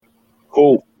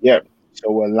Cool. Yep.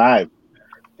 So we're live.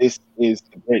 This is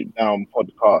the Breakdown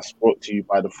podcast brought to you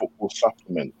by the Football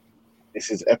Supplement.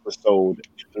 This is episode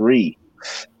 3.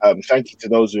 Thank you to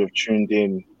those who have tuned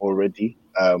in already.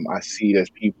 I see there's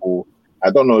people.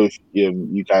 I don't know if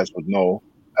you guys would know.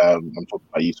 I'm talking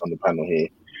about you on the panel here.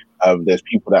 There's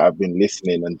people that have been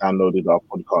listening and downloaded our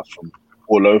podcast from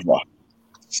all over.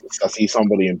 I see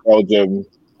somebody in Belgium.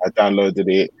 I downloaded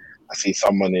it. I see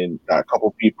someone a couple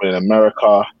of people in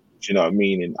America. Do you know what I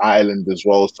mean? In Ireland as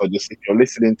well. So just if you're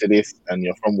listening to this and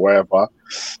you're from wherever,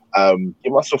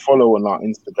 give us a follow on our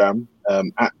Instagram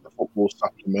at the Football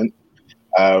Supplement.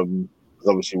 Because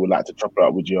obviously we'd like to chop it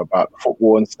up with you about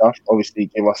football and stuff. Obviously,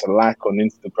 give us a like on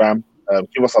Instagram.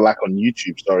 Give us a like on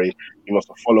YouTube. Sorry, give us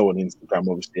a follow on Instagram.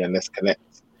 Obviously, and let's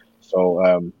connect. So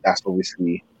that's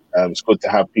obviously it's good to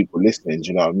have people listening. Do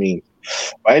you know what I mean?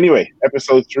 But anyway,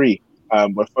 episode 3.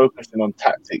 We're focusing on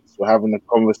tactics. We're having a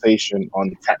conversation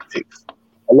on tactics.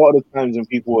 A lot of the times when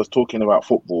people was talking about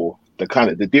football,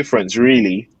 the difference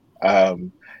really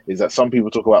is that some people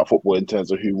talk about football in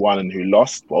terms of who won and who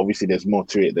lost, but obviously there's more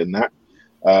to it than that.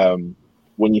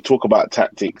 When you talk about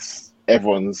tactics,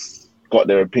 everyone's got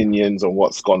their opinions on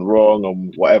what's gone wrong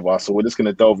and whatever. So we're just going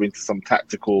to delve into some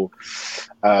tactical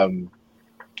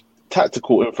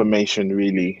information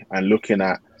really, and looking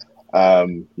at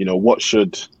what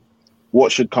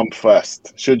should come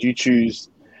first. Should you choose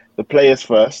the players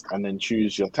first and then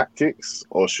choose your tactics,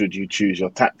 or should you choose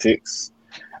your tactics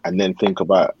and then think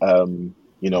about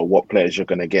what players you're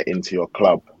going to get into your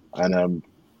club, and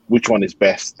which one is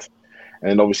best? And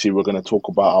then obviously we're going to talk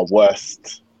about our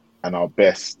worst and our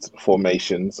best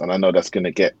formations, and I know that's going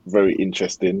to get very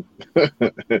interesting.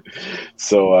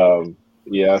 So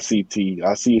yeah, I see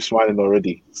you smiling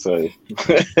already. So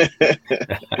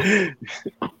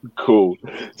cool.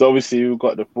 So obviously we've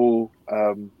got the full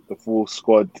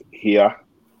squad here.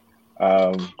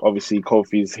 Obviously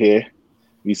Kofi's here.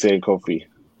 You saying Kofi?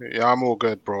 Yeah, I'm all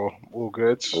good, bro. All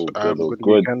good. All good, all Good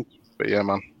good. weekend. But yeah,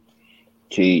 man.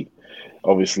 Key.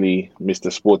 Obviously,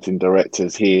 Mr. Sporting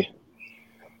Director's here.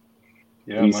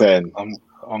 Yeah, You man. saying?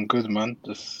 I'm good, man.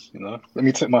 Just let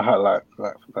me tip my hat like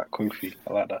Kofi.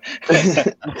 I like that.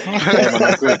 Yeah, man,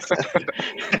 I'm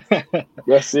good.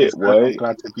 That's it, boy. I'm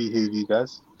glad to be here with you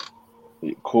guys.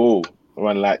 Cool.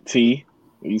 One like T.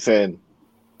 What you saying?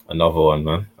 Another one,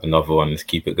 man. Another one. Let's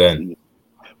keep it going.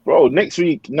 Bro, next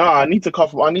week, I need to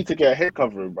get a head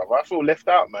covering, bro. I feel left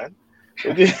out, man.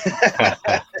 That's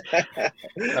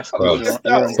Bro,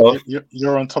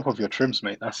 you're on top of your trims,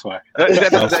 mate. That's why.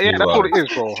 That's all it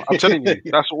is, bro. I'm telling you,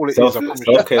 that's all it is.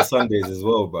 Self-care Sundays as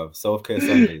well, bro. Self-care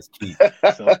Sundays, key.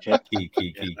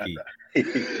 Key.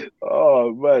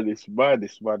 Oh man, it's mad.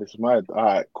 All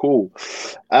right, cool.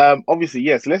 Obviously,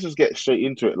 yes. Let's just get straight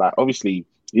into it. Like, obviously,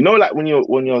 like when you're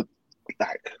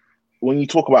like when you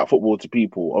talk about football to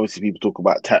people, obviously people talk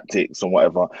about tactics and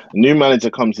whatever. A new manager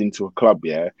comes into a club,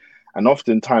 yeah, and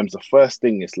oftentimes the first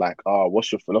thing is like,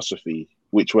 what's your philosophy?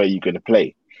 Which way are you going to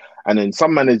play? And then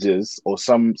some managers or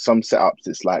some setups,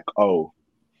 it's like,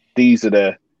 these are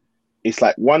the. It's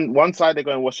like one side they're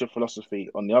going, what's your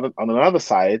philosophy? On another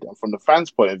side, and from the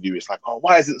fans' point of view, it's like,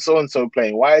 why isn't so and so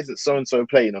playing? Why isn't so and so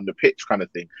playing on the pitch, kind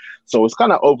of thing. So it's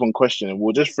kind of open question, and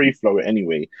we'll just free flow it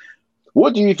anyway.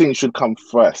 What do you think should come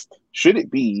first? Should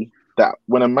it be that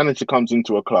when a manager comes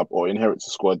into a club or inherits a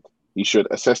squad, he should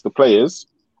assess the players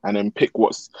and then pick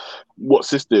what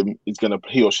system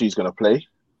he or she's gonna play?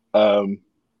 Or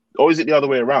is it the other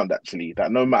way around, actually?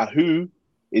 That no matter who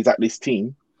is at this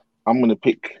team, this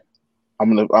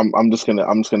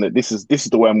is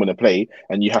the way I'm gonna play,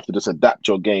 and you have to just adapt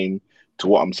your game to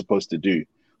what I'm supposed to do.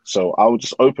 So I'll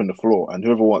just open the floor, and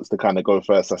whoever wants to kind of go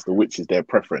first as to which is their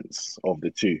preference of the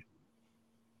two.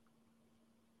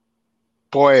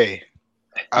 Boy,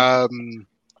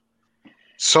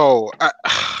 so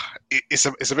it's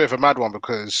a bit of a mad one,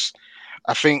 because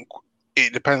I think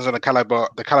it depends on the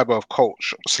caliber of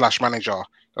coach / manager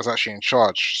that's actually in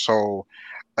charge. So,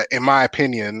 in my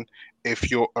opinion, if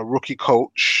you're a rookie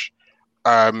coach,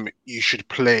 you should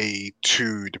play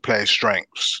to the player's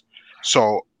strengths.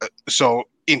 So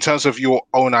in terms of your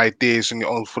own ideas and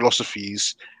your own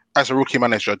philosophies, as a rookie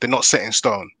manager, they're not set in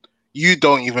stone. You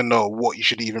don't even know what you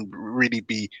should even really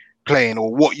be playing or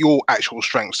what your actual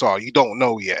strengths are. You don't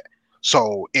know yet.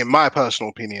 So, in my personal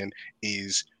opinion,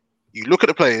 is you look at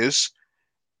the players,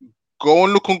 go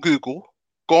and look on Google,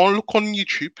 go and look on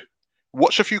YouTube,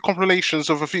 watch a few compilations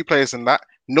of a few players in that,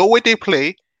 know where they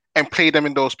play, and play them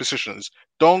in those positions.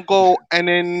 Don't go and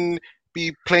then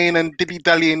be playing and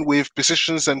dilly-dallying with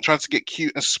positions and trying to get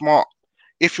cute and smart.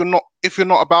 If you're not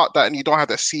about that and you don't have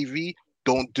that CV,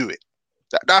 don't do it.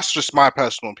 That's just my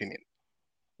personal opinion.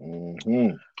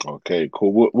 Okay,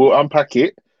 cool. We'll unpack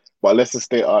it, but let's just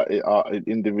state our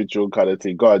individual kind of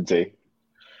thing. Go on, Jay.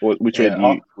 Which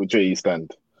way you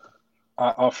stand?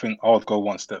 I think I would go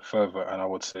one step further, and I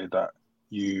would say that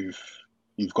you've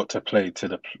got to play to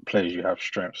the players you have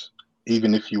strengths,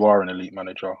 even if you are an elite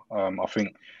manager. I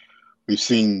think we've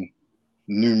seen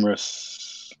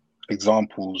numerous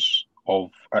examples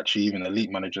of actually even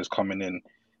elite managers coming in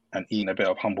and eating a bit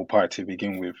of humble pie to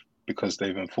begin with because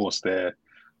they've enforced their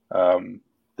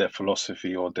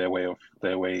philosophy or the way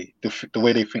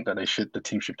they think that the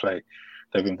team should play.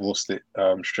 They've enforced it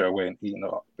straight away and eaten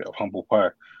a bit of humble pie.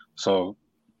 So,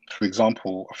 for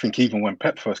example, I think even when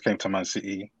Pep first came to Man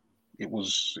City, it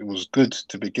was good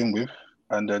to begin with,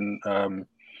 and then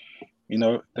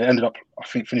they ended up, I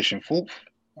think, finishing fourth.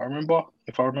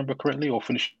 If I remember correctly, or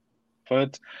finishing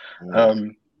third.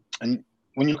 And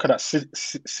when you look at that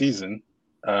season,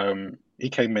 he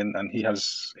came in and he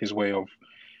has his way of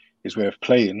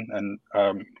playing,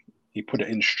 and he put it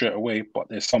in straight away. But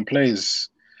there's some players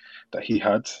that he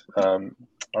had.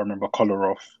 I remember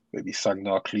Kolarov, maybe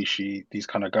Sagna, Clichy, these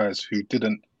kind of guys who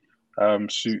didn't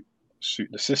suit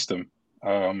the system.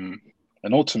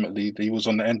 And ultimately, he was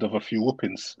on the end of a few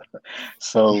whoopings.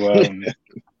 So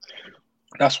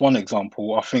that's one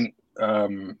example. I think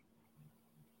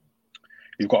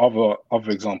you've got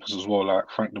other examples as well, like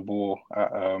Frank de Boer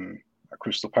at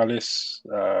Crystal Palace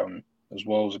as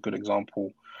well as a good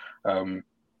example.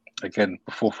 Again,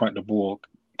 before Frank de Boer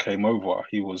came over,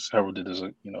 he was heralded as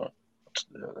a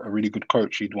really good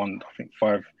coach. He'd won, I think,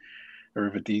 5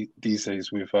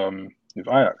 Eredivisie with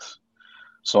Ajax.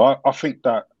 So I think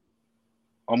that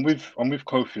I'm with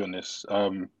Kofi on this,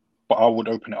 but I would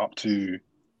open it up to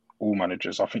all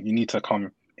managers. I think you need to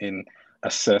come in,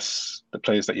 assess the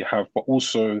players that you have, but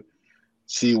also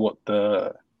see what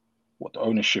the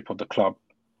ownership of the club,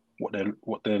 what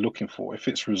they're looking for. If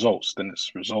it's results, then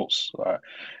it's results.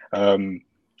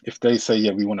 If they say,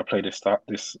 yeah, we want to play this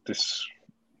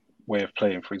way of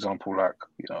playing, for example, like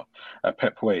a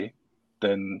Pep way,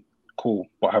 then cool.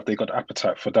 But have they got the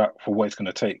appetite for that, for what it's going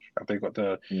to take? Have they got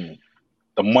the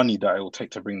money that it will take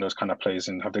to bring those kind of players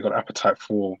in? Have they got appetite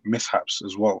for mishaps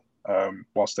as well,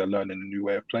 whilst they're learning a new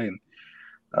way of playing?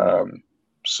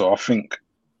 So I think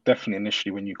definitely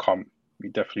initially when you come, you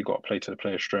definitely got to play to the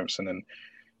player's strengths, and then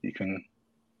you can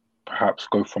perhaps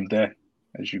go from there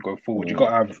as you go forward. You got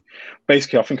to have,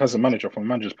 basically, I think as a manager, from a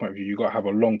manager's point of view, you got to have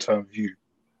a long-term view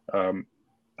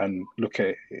and look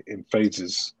at it in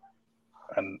phases,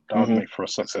 and that would make for a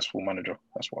successful manager.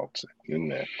 That's what I would say. In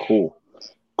there, cool.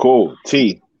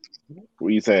 T, what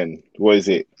are you saying? What is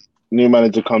it? New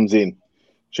manager comes in.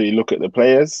 Should you look at the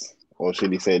players, or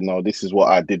should he say, no, this is what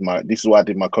I did my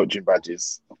coaching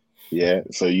badges. Yeah,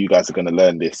 so you guys are going to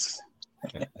learn this.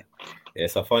 Yeah,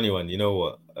 it's a funny one. You know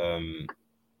what?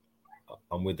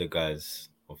 I'm with the guys,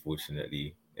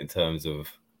 unfortunately, in terms of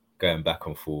going back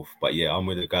and forth. But yeah, I'm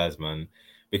with the guys, man,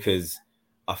 because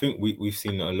I think we've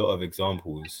seen a lot of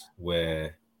examples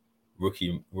where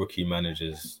rookie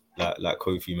managers, like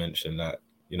Kofi mentioned, that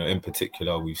in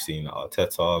particular, we've seen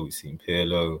Arteta, we've seen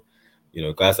Pirlo,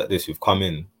 guys like this who've come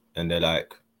in and they're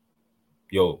like,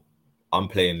 yo, I'm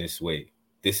playing this way.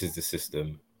 This is the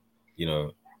system.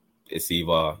 It's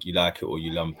either you like it or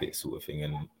you lump it, sort of thing.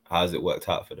 And how's it worked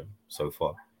out for them so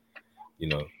far?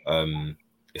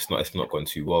 It's not gone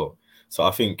too well. So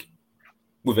I think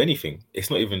with anything, it's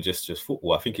not even just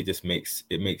football. I think it just makes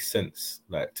sense,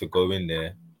 like, to go in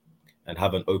there and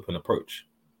have an open approach.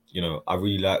 I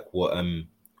really like what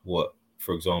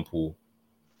for example,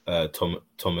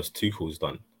 Thomas Tuchel's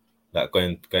done, like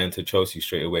going to Chelsea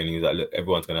straight away, and he was like, look,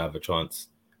 everyone's gonna have a chance.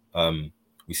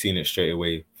 We've seen it straight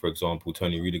away. For example,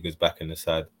 Tony Rudiger's back in the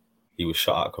side. He was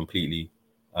shut out completely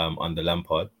under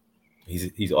Lampard.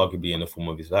 He's arguably in the form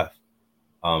of his life.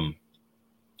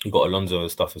 You got Alonso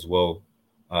and stuff as well.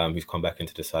 Who's come back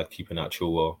into the side, keeping out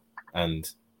Chilwell, and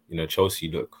Chelsea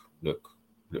look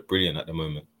brilliant at the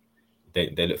moment. They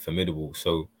look formidable.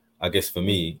 So I guess for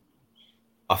me,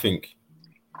 I think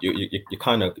you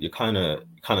kind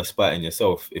of spiting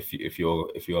yourself if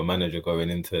you're a manager going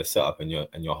into a setup and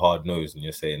you're hard nosed and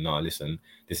you're saying, no, listen,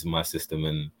 this is my system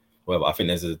and whatever. I think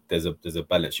there's a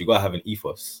balance. You gotta have an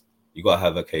ethos. You gotta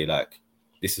have, okay, like,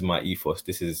 this is my ethos.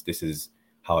 This is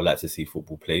how I like to see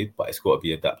football played, but it's got to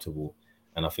be adaptable,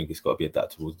 and I think it's got to be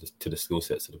adaptable to the skill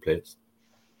sets of the players.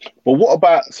 But what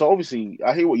about? So obviously,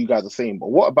 I hear what you guys are saying, but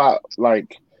what about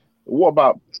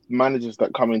managers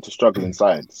that come into struggling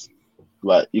sides?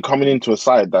 Like, you're coming into a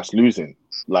side that's losing.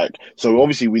 Like, so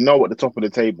obviously we know at the top of the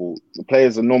table, the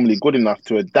players are normally good enough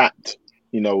to adapt,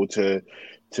 to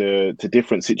to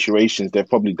different situations. They've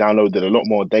probably downloaded a lot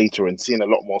more data and seen a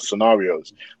lot more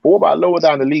scenarios. But what about lower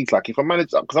down the leagues? Like if a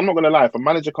manager, because I'm not going to lie, if a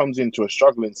manager comes into a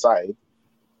struggling side,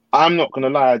 I'm not gonna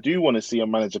lie. I do want to see a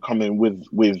manager come in with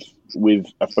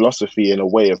a philosophy and a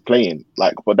way of playing.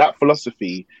 Like, but that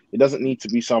philosophy, it doesn't need to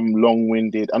be some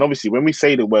long-winded. And obviously, when we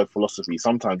say the word philosophy,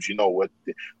 sometimes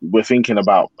we're thinking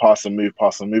about pass and move,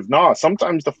 pass and move. Nah,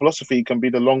 sometimes the philosophy can be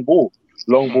the long ball,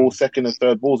 second and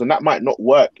third balls, and that might not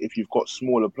work if you've got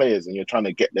smaller players and you're trying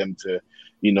to get them to,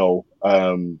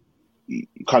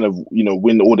 kind of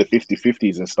win all the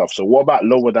 50-50s and stuff. So what about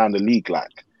lower down the league,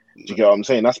 like? Do you get what I'm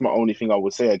saying? That's my only thing I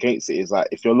would say against it is like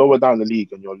if you're lower down the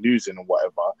league and you're losing or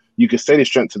whatever, you can say the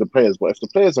strength to the players. But if the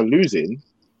players are losing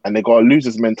and they got a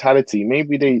loser's mentality,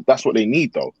 maybe that's what they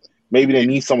need though. Maybe they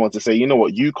need someone to say, you know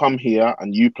what, you come here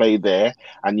and you play there.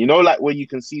 And like where you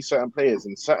can see certain players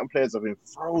have been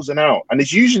frozen out. And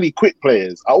it's usually quick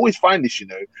players. I always find this,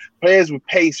 players with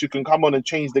pace who can come on and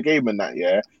change the game and that,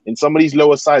 yeah. In some of these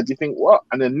lower sides, you think, what?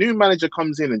 And a new manager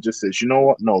comes in and just says, you know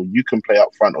what? No, you can play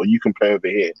up front or you can play over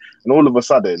here. And all of a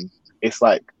sudden, it's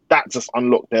like that just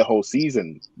unlocked their whole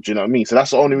season. Do you know what I mean? So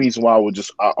that's the only reason why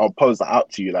I'll pose that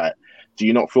out to you, like, do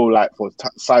you not feel like for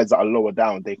sides that are lower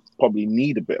down, they probably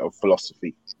need a bit of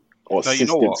philosophy or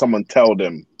system? Someone tell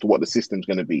them what the system's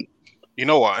going to be. You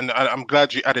know what? And I'm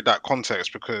glad you added that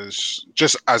context because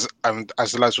just as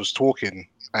the lads was talking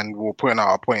and we were putting out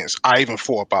our points, I even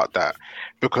thought about that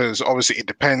because obviously it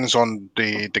depends on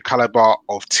the caliber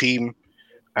of team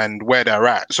and where they're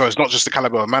at. So it's not just the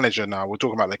caliber of manager now. We're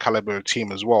talking about the caliber of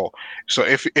team as well. So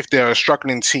if they're a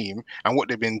struggling team and what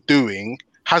they've been doing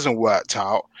hasn't worked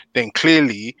out, then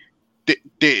clearly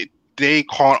they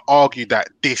can't argue that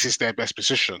this is their best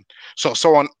position. So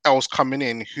someone else coming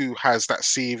in who has that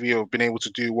CV of being able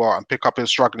to do well and pick up a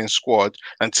struggling squad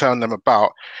and turn them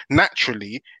about,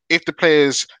 naturally, if the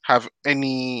players have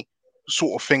any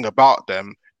sort of thing about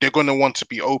them, they're going to want to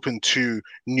be open to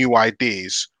new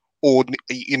ideas or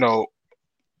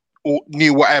or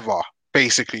new whatever,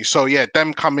 basically. So yeah,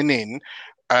 them coming in,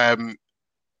 I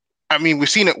mean, we've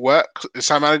seen it work.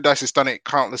 Sam Allardyce has done it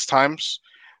countless times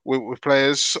with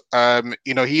players.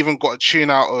 He even got a tune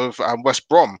out of West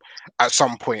Brom at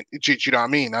some point. Do you know what I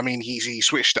mean? I mean, he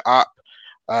switched it up.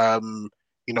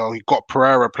 He got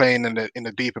Pereira playing in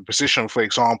a deeper position, for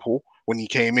example, when he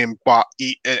came in. But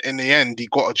in the end, he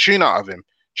got a tune out of him.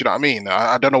 Do you know what I mean?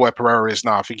 I don't know where Pereira is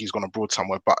now. I think he's gone abroad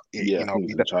somewhere. But we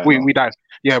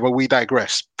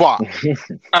digress. But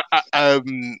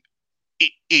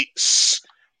it's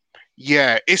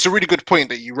a really good point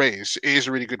that you raise. It is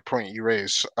a really good point you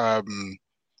raise.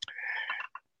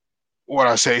 What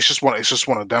I say, it's just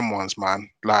one of them ones, man.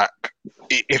 Like,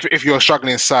 if you're a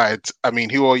struggling side, I mean,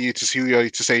 who are you to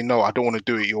say no? I don't want to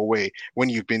do it your way when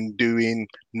you've been doing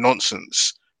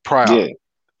nonsense prior.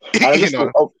 Yeah,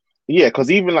 yeah, because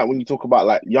even like when you talk about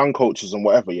like young coaches and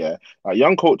whatever, yeah, like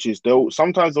young coaches, they'll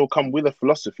come with a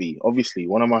philosophy. Obviously,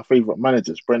 one of my favorite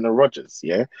managers, Brendan Rodgers,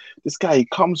 yeah, this guy he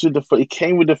came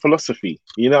with the philosophy.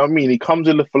 You know what I mean? He comes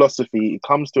with the philosophy. He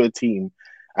comes to a team,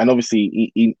 and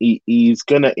obviously he's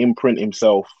gonna imprint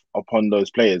himself upon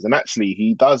those players. And actually,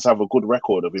 he does have a good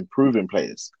record of improving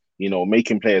players.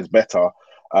 Making players better.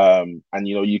 And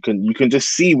you can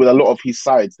just see with a lot of his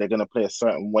sides, they're gonna play a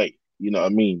certain way. You know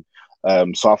what I mean?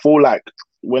 So I feel like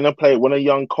when a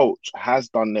young coach has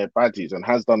done their badges and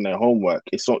has done their homework,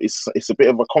 it's a bit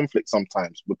of a conflict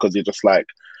sometimes because you're just like,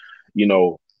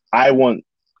 I want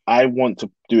to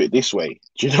do it this way.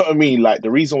 Do you know what I mean? Like the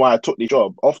reason why I took the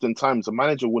job, oftentimes the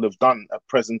manager would have done a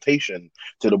presentation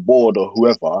to the board or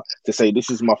whoever to say, this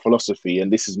is my philosophy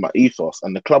and this is my ethos.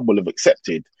 And the club will have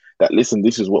accepted that, listen,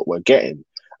 this is what we're getting.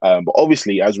 But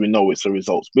obviously, as we know, it's a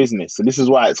results business. So this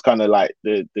is why it's kind of like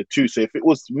the two. So if it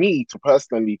was me to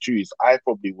personally choose, I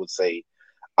probably would say,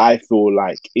 I feel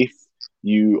like if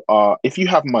you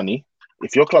have money,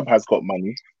 if your club has got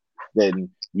money, then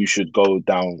you should go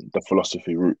down the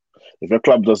philosophy route. If your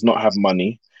club does not have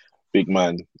money, big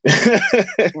man, you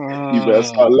better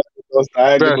start learning those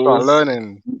diagonals.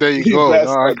 There you go.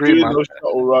 No, I agree, man. Those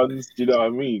shuttle runs. Do you know what I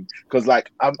mean? Because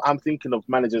like I'm thinking of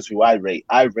managers who I rate.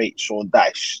 I rate Sean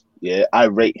Dyche. Yeah, I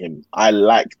rate him. I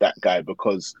like that guy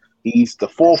because he's the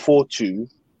 4-4-2.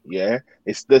 Yeah,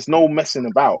 there's no messing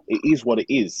about. It is what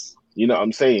it is. You know what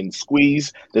I'm saying?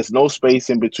 Squeeze. There's no space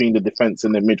in between the defense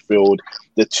and the midfield.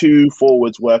 The two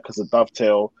forwards work as a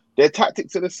dovetail. Their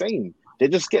tactics are the same. They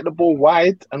just get the ball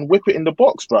wide and whip it in the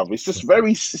box, bruv. It's just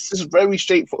very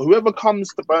straightforward. Whoever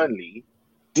comes to Burnley,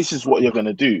 this is what you're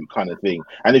gonna do, kind of thing.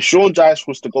 And if Sean Dyche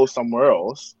was to go somewhere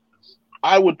else,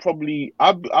 I would probably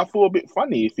I feel a bit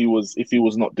funny if he was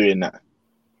not doing that.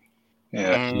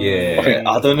 Yeah. Yeah,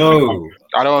 I don't know.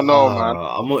 I don't know, man.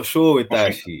 I'm not sure with that.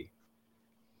 Actually,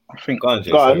 I think go on,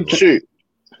 Jay, Go sorry, on, bro. shoot.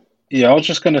 Yeah, I was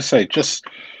just gonna say, just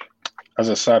as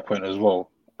a side point as well,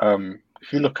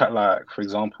 if you look at, like, for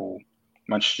example,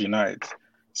 Manchester United,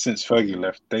 since Fergie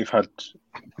left, they've had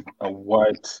a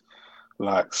wide,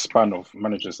 like, span of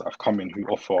managers that have come in who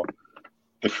offer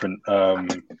different or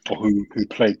who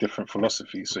play different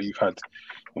philosophies. So you've had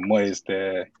Moyes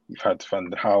there, you've had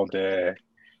Van Gaal there,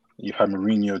 you've had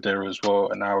Mourinho there as well,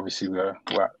 and now obviously we're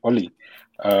at Oli.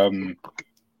 And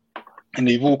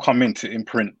they've all come in to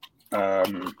imprint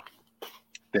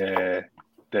their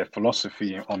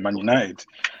philosophy on Man United.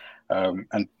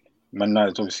 And Man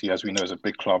United, obviously, as we know, is a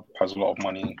big club, has a lot of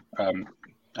money. And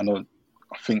I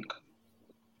think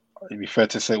it'd be fair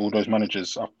to say all those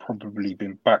managers have probably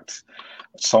been backed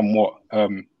somewhat,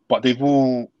 but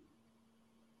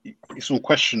it's all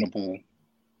questionable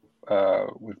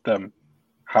with them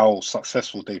how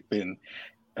successful they've been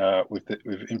with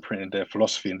imprinting their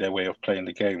philosophy and their way of playing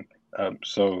the game.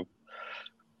 So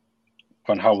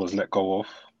Van Gaal was let go of.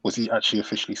 Was he actually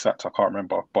officially sacked? I can't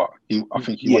remember, but I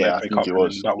think he won FA Cup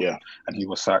and he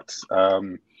was sacked.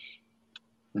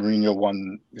 Mourinho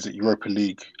won, is it Europa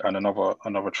League and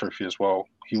another trophy as well.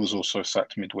 He was also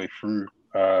sacked midway through.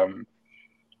 And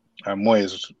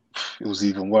Moyes, it was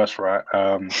even worse, right?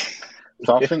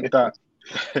 So I think that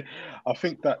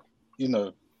you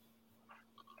know,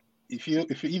 if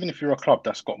you're a club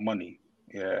that's got money,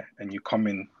 yeah, and you come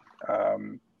in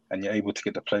and you're able to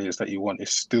get the players that you want,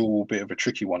 it's still a bit of a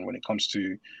tricky one when it comes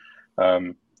to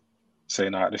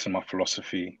saying, this is my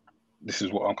philosophy, this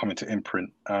is what I'm coming to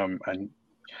imprint, and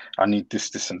I need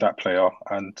this and that player,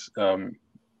 and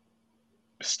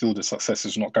still the success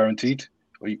is not guaranteed,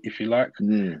 if you like.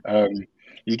 You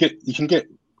can get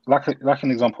like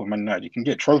an example of Man United, you can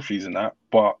get trophies in that,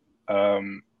 but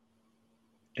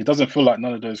it doesn't feel like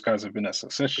none of those guys have been a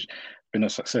success,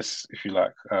 if you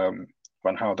like.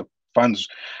 Van Gaal, the fans,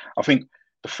 I think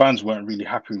the fans weren't really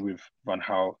happy with Van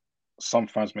Gaal. Some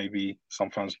fans maybe,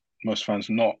 most fans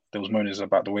not. There was moanings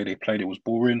about the way they played; it was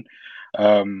boring.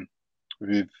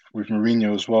 With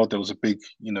Mourinho as well, there was a big,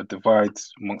 divide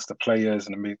amongst the players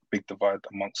and a big divide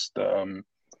amongst the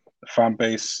fan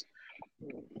base.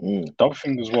 The other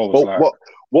thing as well was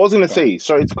what I was gonna say,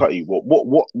 sorry to cut you.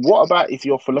 What about if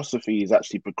your philosophy is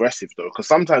actually progressive though? Because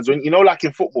sometimes when like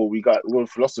in football, we're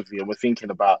philosophy and we're thinking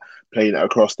about playing it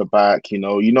across the back. You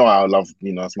know how I love,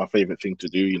 it's my favorite thing to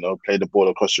do. Play the ball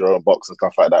across your own box and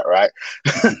stuff like that, right?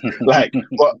 Like,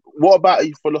 what about if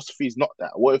your philosophy is not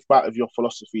that? What about if your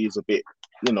philosophy is a bit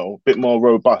more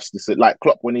robust? It's like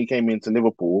Klopp when he came into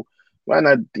Liverpool.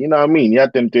 Man, you know what I mean? You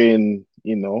had them doing,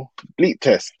 bleep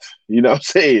test. You know what I'm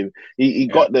saying? He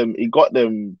got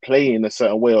them playing a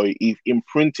certain way, or he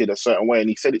imprinted a certain way, and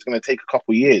he said it's going to take a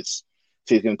couple of years.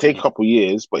 So it's going to take a couple of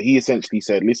years, but he essentially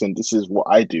said, listen, this is what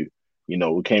I do.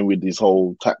 We came with these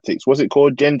whole tactics. What's it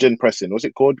called? Gen pressing. What's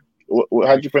it called?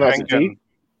 How do you pronounce it, G?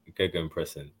 Gegen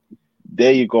pressing.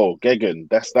 There you go, Gegen.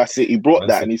 That's it. He brought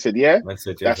that, and he said, yeah,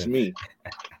 that's me.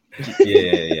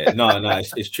 Yeah. No,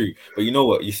 it's true. But you know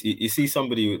what? You see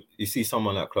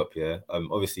someone like Klopp, yeah.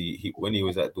 Obviously, when he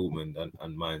was at Dortmund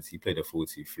and Mainz, he played a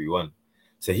 4-2-3-1.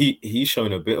 So he's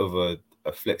shown a bit of a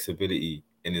flexibility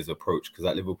in his approach, because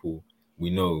at Liverpool, we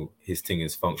know his thing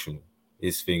is functional.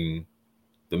 His thing,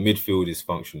 the midfield is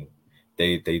functional.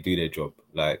 They do their job,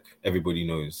 like everybody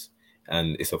knows,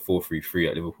 and it's a 4-3-3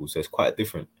 at Liverpool, so it's quite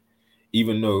different.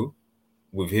 Even though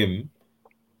with him,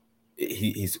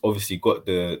 he's obviously got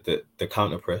the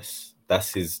counter press.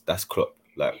 That's Klopp.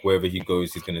 Like wherever he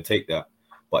goes, he's going to take that.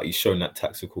 But he's shown that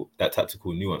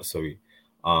tactical nuance. Sorry.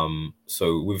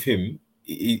 So with him,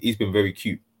 he's been very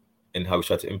cute in how he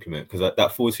tried to implement, because that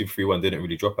 4-2-3-1 didn't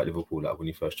really drop at Liverpool like when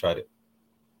he first tried it.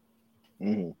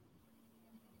 Yeah,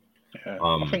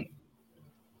 I think.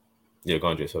 Yeah, go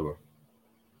on, Jay. So, bro.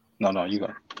 No, you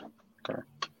go. Okay.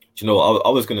 Do you know what? I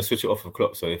was going to switch it off of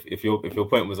Klopp. So if your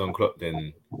point was on Klopp,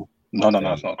 then. No,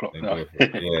 it's not Klopp. No.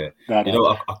 Yeah.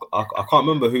 I can't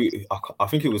remember who. I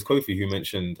think it was Kofi who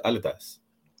mentioned Allardyce,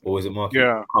 or was it Mark?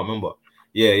 Yeah, I can't remember.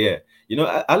 Yeah.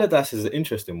 Allardyce is an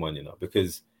interesting one,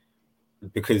 because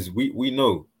we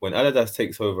know when Allardyce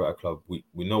takes over a club, we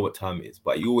know what time it is,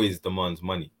 but he always demands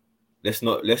money. Let's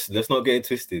not get it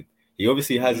twisted. He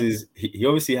obviously has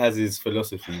his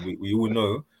philosophy. We all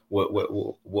know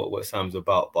what Sam's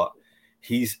about, but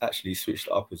he's actually switched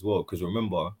it up as well. Because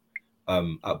remember,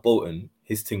 at Bolton,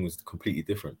 his thing was completely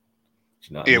different.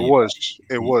 You know what I mean?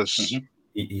 It was.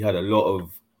 He had a lot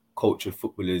of cultured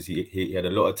footballers. He had a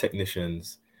lot of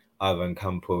technicians. Ivan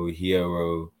Campo,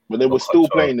 Hierro. But they were still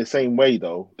playing the same way,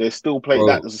 though. They're still playing.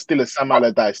 That was still a Sam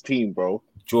Allardyce team, bro.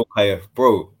 Jorkaeff,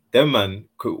 bro, them man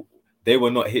they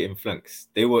were not hitting flanks.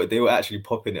 They were actually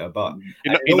popping it about.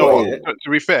 You know what? To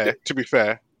be fair,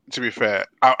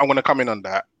 I'm going to come in on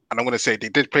that, and I'm going to say they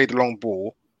did play the long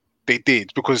ball. They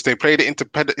did, because they played it into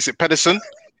is it Pedersen?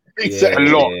 Exactly.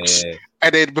 A lot.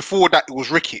 And then before that, it was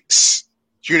Ricketts.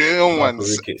 You know,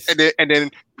 ones, and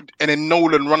then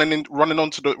Nolan running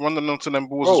onto them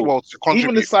balls as well to contribute.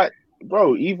 Even the side,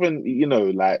 bro. Even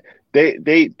like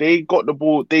they got the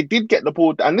ball. They did get the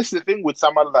ball, and this is the thing with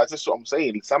Sam Allardyce. This is what I'm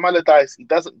saying. Sam Allardyce, he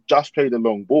doesn't just play the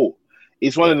long ball.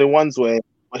 It's one of the ones where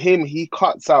for him, he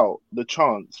cuts out the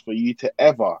chance for you to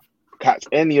ever catch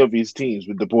any of his teams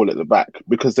with the ball at the back,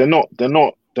 because they're not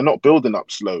building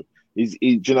up slow. Do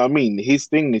you know what I mean? His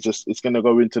thing is just, it's going to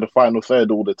go into the final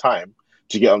third all the time,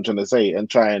 to get what I'm trying to say, and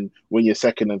try and win your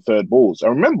second and third balls.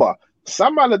 And remember,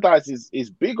 Sam Allardyce is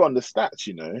big on the stats,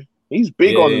 He's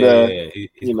big on the,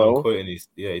 he's quoting.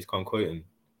 He's quoting.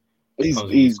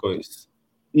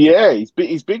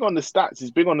 He's big on the stats.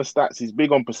 He's big on the stats. He's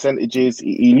big on percentages.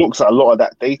 He looks at a lot of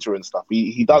that data and stuff.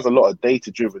 He does a lot of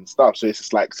data-driven stuff. So it's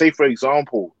just like, say, for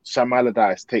example, Sam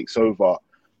Allardyce takes over.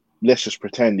 Let's just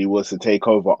pretend he was to take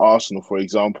over Arsenal, for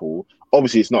example.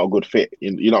 Obviously, it's not a good fit.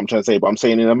 You know what I'm trying to say? But I'm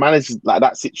saying in a manager like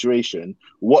that situation,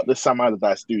 what does Sam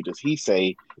Allardyce do? Does he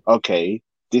say, okay,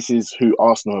 this is who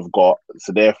Arsenal have got,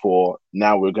 so therefore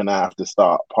now we're going to have to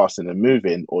start passing and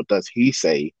moving? Or does he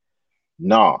say,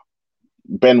 nah,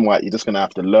 Ben White, you're just going to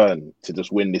have to learn to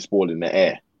just win this ball in the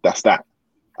air. That's that.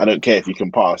 I don't care if you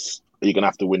can pass, you're going to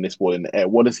have to win this ball in the air.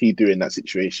 What does he do in that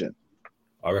situation?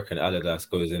 I reckon Allardyce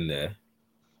goes in there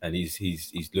and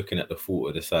he's looking at the fault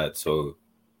of the side. So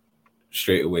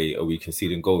straight away, are we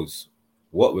conceding goals?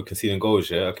 What, we're conceding goals,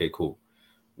 yeah? Okay, cool.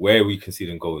 Where are we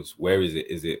conceding goals? Where is it?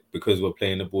 Is it because we're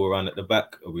playing the ball around at the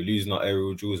back? Are we losing our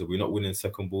aerial duels? Are we not winning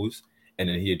second balls? And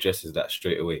then he addresses that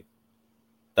straight away.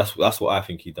 That's what I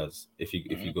think he does if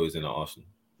he goes in at Arsenal.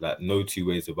 Like, no two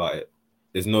ways about it.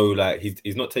 There's no, like,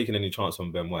 he's not taking any chance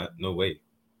on Ben White. No way.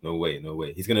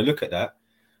 He's gonna look at that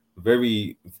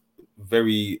very,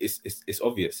 very. It's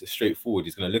obvious. It's straightforward.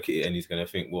 He's gonna look at it and he's gonna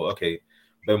think, well, okay,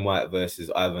 Ben White versus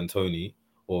Ivan Toney,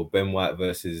 or Ben White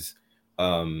versus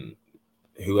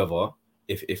whoever.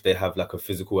 If they have like a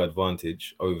physical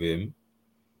advantage over him,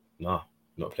 nah,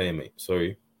 not playing, mate.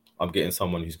 Sorry. I'm getting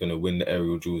someone who's going to win the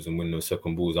aerial duels and win those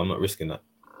second balls. I'm not risking that.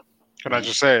 Can I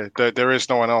just say, there is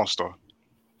no one else, though?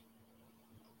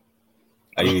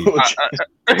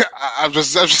 I'm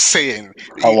just saying.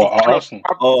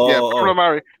 Pablo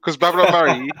Mari, because Pablo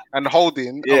Mari and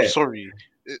Holding. Yeah. I'm sorry.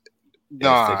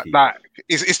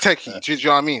 It's techie. Do you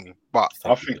know what I mean? But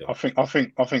I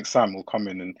think Sam will come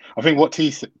in, and I think what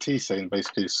T's saying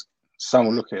basically is Sam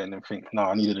will look at it and think, no,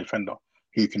 I need a defender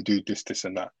who can do this,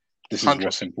 and that. This is 100%.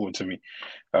 What's important to me.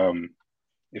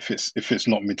 If it's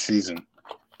not mid-season,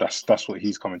 that's what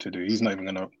he's coming to do. He's not even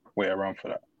going to wait around for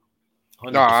that.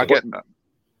 100%. No, I get that.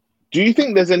 Do you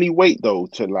think there's any weight though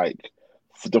to like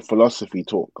the philosophy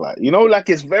talk? Like, like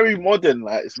it's very modern.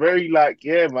 Like, it's very like,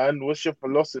 yeah, man, what's your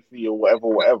philosophy or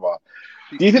whatever.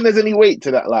 Do you think there's any weight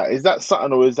to that? Like, is that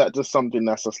something, or is that just something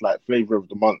that's just like flavor of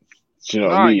the month? Do you know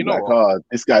what I mean? Like,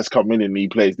 this guy's come in and he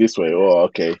plays this way. Oh,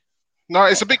 okay. No,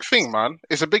 it's a big thing, man.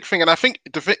 It's a big thing, and I think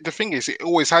the thing is, it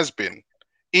always has been.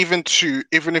 Even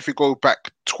if you go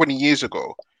back 20 years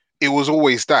ago, it was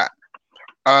always that.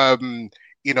 Let me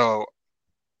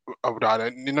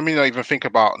not even think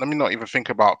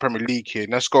about Premier League here.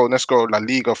 Let's go La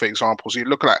Liga, for example. So you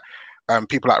look at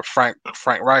people like Frank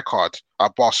Rijkaard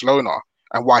at Barcelona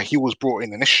and why he was brought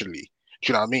in initially. Do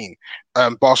you know what I mean?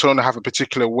 Barcelona have a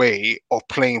particular way of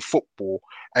playing football.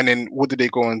 And then what did they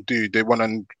go and do? They went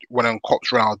and copped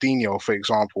Ronaldinho, for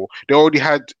example. They already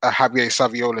had Javier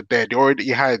Saviola there. They already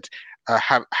had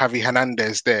Javi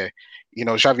Hernandez there.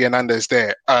 Xavi Hernandez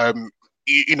there.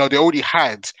 They already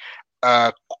had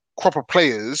crop of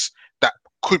players that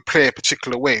could play a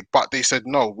particular way. But they said,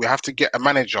 no, we have to get a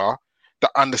manager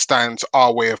that understands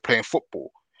our way of playing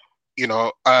football.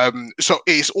 So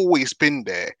it's always been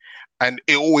there. And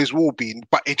it always will be.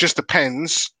 But it just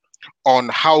depends on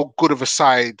how good of a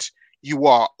side you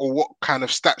are or what kind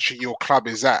of stature your club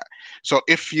is at. So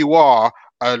if you are,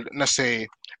 let's say,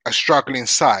 a struggling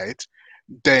side,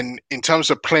 then in terms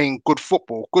of playing good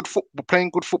football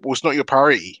is not your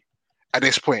priority at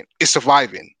this point. It's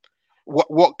surviving.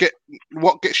 What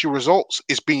gets you results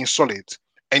is being solid.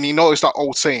 And it's that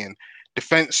old saying,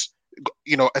 defense,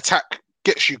 attack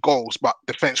gets you goals, but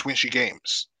defense wins you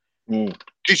games. Do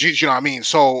you know what I mean?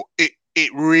 So it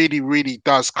really, really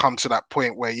does come to that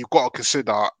point where you've got to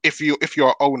consider, if you're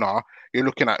an owner, you're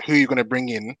looking at who you're going to bring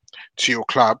in to your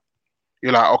club.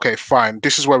 You're like, okay, fine,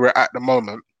 this is where we're at the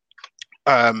moment.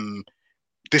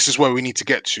 this is where we need to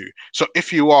get to. So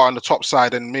if you are on the top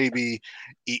side and maybe,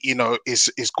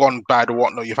 it's gone bad or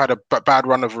whatnot, you've had a bad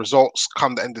run of results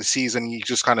come the end of the season, you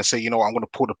just kind of say, I'm going to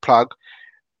pull the plug.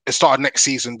 At the start of next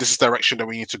season, this is the direction that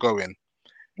we need to go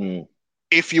in.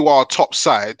 If you are top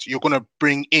side, you're going to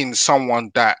bring in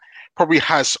someone that probably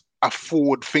has a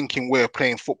forward-thinking way of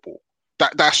playing football.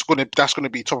 That's going to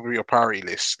be top of your priority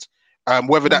list.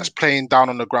 Whether that's playing down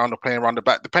on the ground or playing around the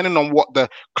back, depending on what the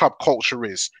club culture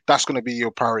is, that's going to be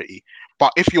your priority.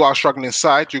 But if you are struggling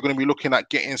inside, you're going to be looking at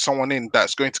getting someone in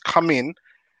that's going to come in,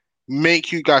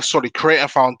 make you guys solid, create a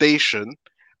foundation,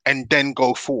 and then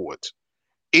go forward.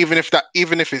 Even if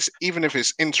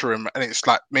it's interim and it's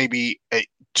like maybe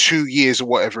 2 years or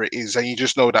whatever it is, and you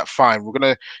just know that fine, we're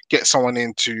gonna get someone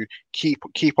in to keep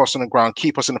us on the ground,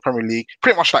 keep us in the Premier League,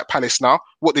 pretty much like Palace now.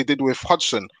 What they did with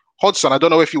Hodgson, I don't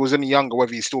know if he was any younger,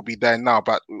 whether he'd still be there now,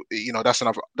 but that's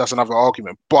another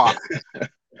argument. But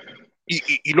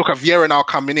you look at Vieira now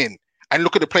coming in, and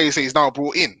look at the players that he's now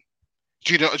brought in.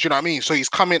 Do you know what I mean? So he's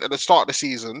come in at the start of the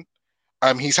season.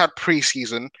 He's had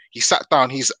pre-season. He sat down.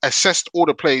 He's assessed all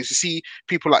the players. You see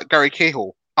people like Gary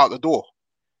Cahill out the door.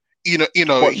 By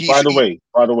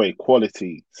the way,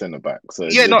 quality centre back. So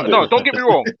yeah, no, don't get me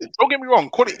wrong. Don't get me wrong.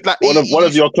 Quality, like one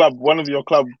of your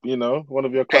club.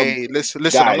 Hey, listen.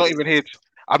 Guys. I'm not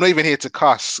even here to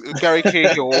cuss. Gary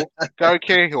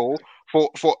Cahill.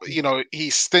 For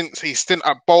his stint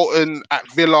at Bolton,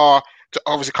 at Villa, to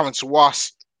obviously coming to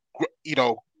us.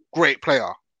 Great player.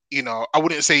 I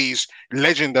wouldn't say he's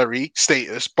legendary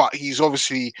status, but he's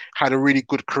obviously had a really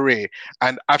good career.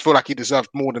 And I feel like he deserved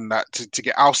more than that to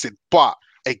get ousted. But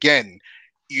again,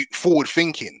 forward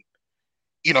thinking,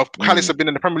 Palace have been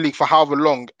in the Premier League for however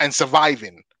long and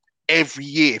surviving every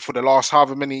year for the last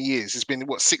however many years. It's been,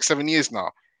 6-7 years now.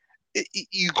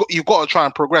 You've got to try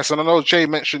and progress. And I know Jay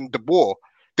mentioned De Boer.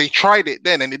 They tried it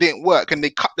then and it didn't work. And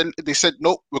they said,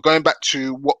 nope, we're going back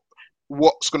to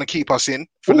what's going to keep us in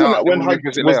for now.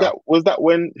 Was that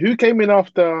when who came in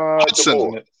after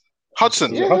Hudson?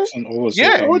 Yeah. Hudson, or was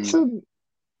it Hudson?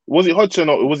 Was it Hudson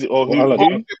or was it who?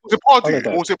 Was it Pardew?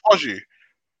 Or was it Pardew?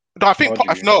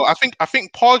 No, I think I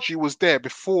think Pardew was there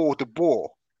before De Boer,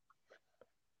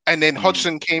 and then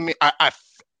Hudson came in. I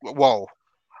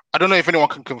don't know if anyone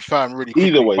can confirm really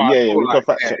quickly. Either way, we can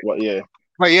fact check.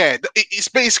 But yeah, it's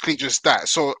basically just that.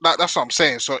 So that's what I'm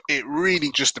saying. So it really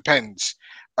just depends.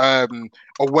 Or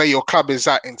where your club is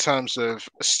at in terms of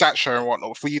stature and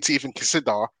whatnot, for you to even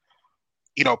consider,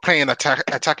 playing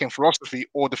attacking philosophy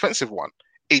or defensive one.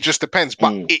 It just depends,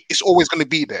 but it's always going to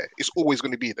be there. It's always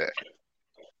going to be there.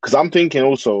 Because I'm thinking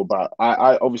also about,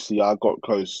 I got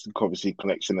close, obviously,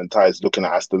 connection and ties looking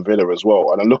at Aston Villa as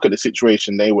well. And I look at the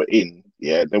situation they were in.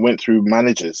 Yeah, they went through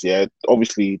managers. Yeah,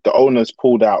 obviously the owners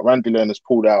pulled out. Randy Lerner's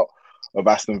pulled out of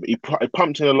Aston Villa. He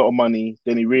pumped in a lot of money.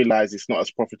 Then he realised it's not as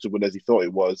profitable as he thought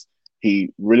it was.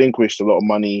 He relinquished a lot of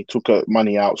money, took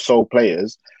money out, sold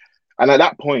players. And at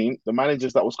that point, the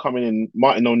managers that was coming in,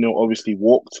 Martin O'Neill obviously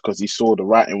walked because he saw the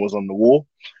writing was on the wall.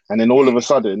 And then all of a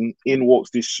sudden, in walks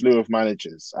this slew of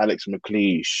managers, Alex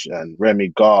McLeish and Remy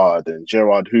Gard and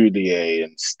Gerard Houllier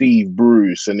and Steve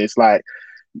Bruce. And it's like,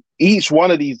 each one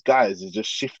of these guys is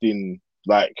just shifting.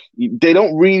 Like, they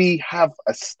don't really have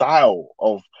a style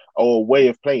or a way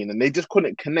of playing. And they just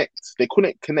couldn't connect. They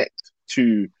couldn't connect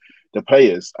to the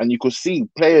players, and you could see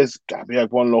players, Gabriel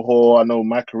Von Lahore, I know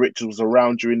Michael Richards was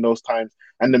around during those times,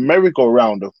 and the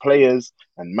merry-go-round of players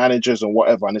and managers and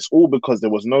whatever, and it's all because there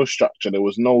was no structure, there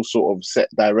was no sort of set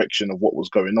direction of what was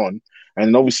going on.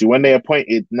 And obviously when they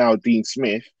appointed now Dean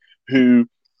Smith, and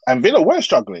Villa were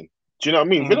struggling, do you know what I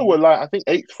mean? Villa were like, I think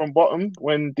 8th from bottom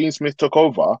when Dean Smith took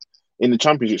over in the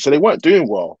Championship, so they weren't doing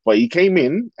well, but he came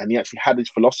in and he actually had his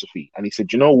philosophy, and he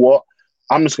said, you know what,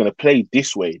 I'm just going to play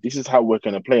this way. This is how we're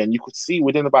going to play. And you could see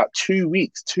within about 2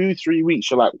 weeks, 2-3 weeks,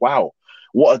 you're like, wow,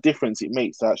 what a difference it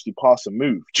makes to actually pass and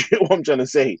move. Do you know what I'm trying to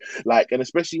say? Like, and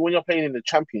especially when you're playing in the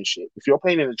Championship, if you're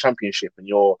playing in the Championship and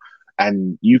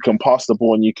you can pass the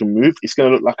ball and you can move, it's going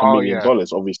to look like $1 million,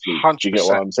 obviously. 100%. Do you get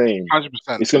what I'm saying? 100%.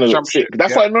 It's going to look sick.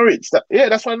 That's why Norwich,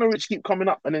 that's why Norwich keep coming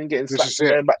up and then getting slapped and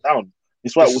going back down.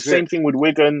 It's right. Same thing with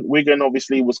Wigan. Wigan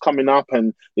obviously was coming up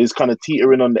and is kind of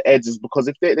teetering on the edges because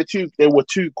if they were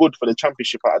too good for the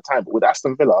Championship at a time. But with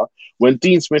Aston Villa, when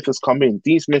Dean Smith has come in,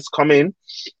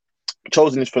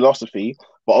 chosen his philosophy.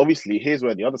 But obviously, here's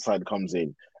where the other side comes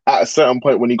in. At a certain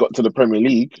point, when he got to the Premier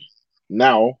League,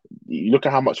 now you look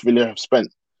at how much Villa have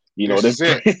spent. They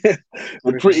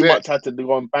pretty much had to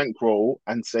go on bankroll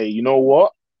and say, you know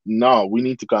what? No, we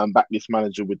need to go and back this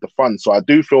manager with the funds. So I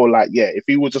do feel like, if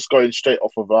he was just going straight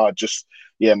off of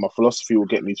my philosophy will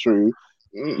get me through,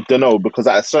 Don't know, because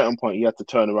at a certain point he had to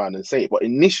turn around and say it. But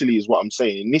initially, is what I'm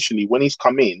saying. Initially, when he's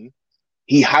come in,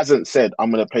 he hasn't said,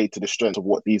 "I'm going to play to the strength of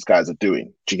what these guys are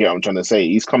doing." Do you get what I'm trying to say?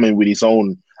 He's come in with his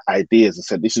own ideas and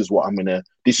said, "This is what I'm gonna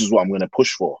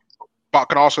push for." But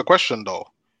can I ask a question though?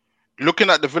 Looking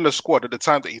at the Villa squad at the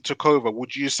time that he took over,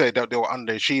 would you say that they were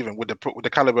underachieving with the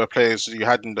caliber of players you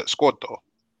had in that squad though?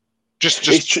 Just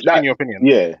in your opinion.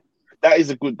 Yeah. That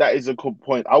is a good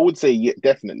point. I would say yeah,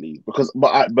 definitely, because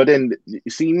but then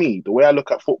you see me, the way I look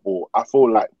at football, I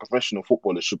feel like professional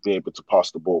footballers should be able to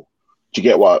pass the ball. Do you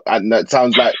get what? And that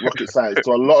sounds like rocket science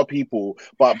to a lot of people,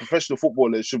 but professional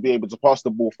footballers should be able to pass the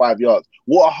ball 5 yards.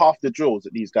 What are half the drills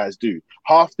that these guys do?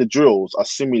 Half the drills are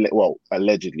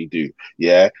allegedly do.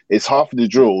 Yeah, it's half of the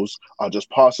drills are just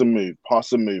pass and move,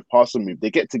 pass and move, pass and move.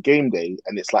 They get to game day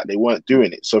and it's like they weren't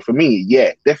doing it. So for me,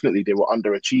 yeah, definitely they were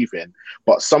underachieving.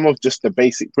 But some of just the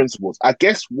basic principles, I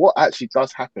guess what actually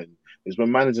does happen is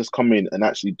when managers come in and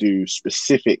actually do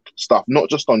specific stuff, not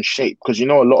just on shape, because a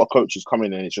lot of coaches come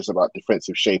in and it's just about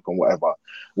defensive shape and whatever.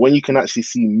 When you can actually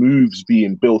see moves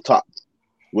being built up,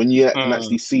 when you can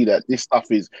actually see that this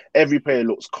stuff is, every player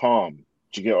looks calm.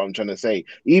 Do you get what I'm trying to say?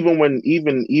 Even when they're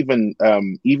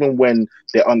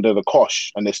under the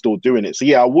cosh and they're still doing it. So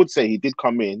yeah, I would say he did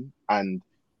come in and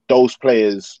those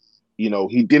players, he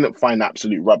didn't find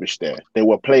absolute rubbish there. There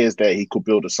were players there he could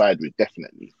build a side with,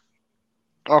 definitely.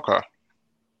 Okay.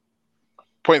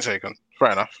 Point taken.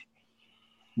 Fair enough.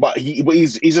 But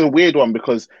he's a weird one,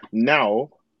 because now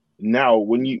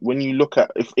when you look at,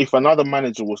 if another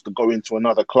manager was to go into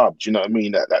another club, do you know what I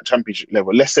mean, at that championship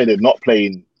level, let's say they're not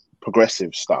playing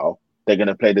progressive style, they're going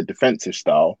to play the defensive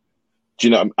style. Do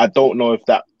you know? I don't know if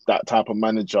that type of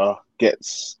manager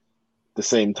gets the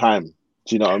same time.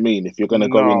 Do you know what I mean? If you're going to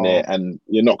go in there and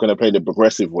you're not going to play the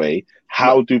progressive way,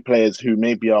 how do players who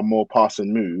maybe are more pass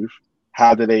and move,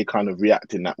 how do they kind of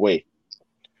react in that way?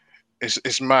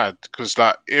 It's mad, because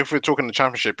like if we're talking the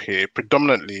championship here,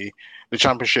 predominantly the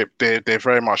championship, they're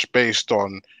very much based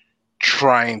on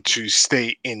trying to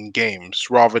stay in games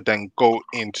rather than go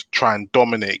in to try and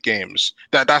dominate games.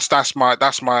 That's my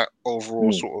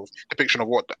overall sort of depiction of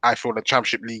what I feel the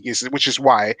championship league is, which is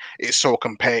why it's so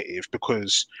competitive,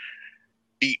 because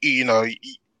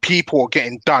people are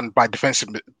getting done by defensive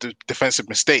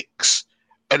mistakes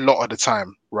a lot of the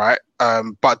time, right?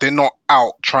 But they're not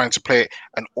out trying to play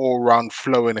an all-round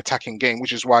flowing attacking game,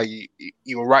 which is why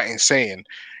you were right in saying,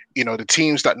 the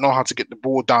teams that know how to get the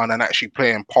ball down and actually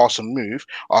play and pass and move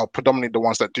are predominantly the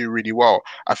ones that do really well.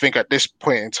 I think at this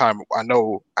point in time, I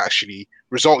know actually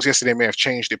results yesterday may have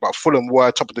changed it, but Fulham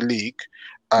were top of the league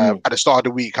at the start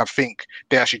of the week. I think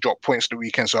they actually dropped points the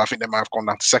weekend, so I think they might have gone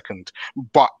down to second.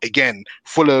 But again,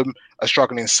 Fulham are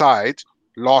struggling side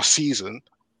last season.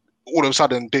 All of a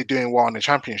sudden they're doing well in the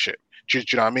championship. Do you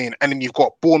know what I mean? And then you've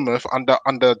got Bournemouth under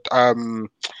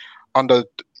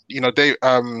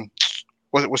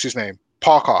what's his name?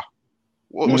 Parker.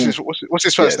 What's his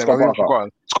first name? I've even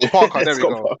forgotten. Scott Parker. There we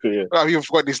go. Parker, yeah. I've even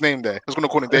forgotten his name there. I was going to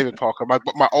call him David Parker.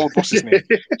 My old boss's name.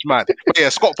 It's mad. But yeah,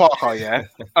 Scott Parker. Yeah.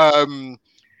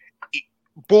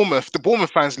 Bournemouth. The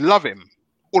Bournemouth fans love him.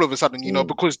 All of a sudden,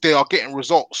 because they are getting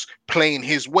results playing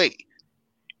his way.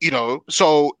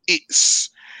 So it's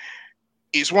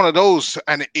one of those,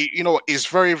 and it's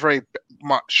very, very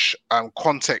much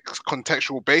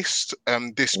contextual based.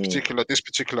 This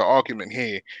particular argument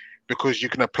here, because you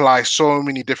can apply so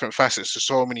many different facets to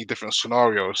so many different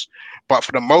scenarios. But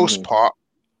for the most part,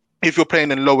 if you're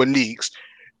playing in lower leagues,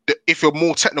 if you're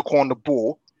more technical on the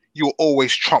ball, you'll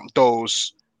always trump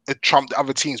the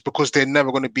other teams, because they're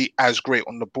never going to be as great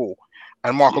on the ball.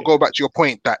 And Mark, I'll go back to your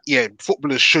point that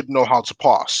footballers should know how to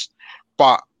pass,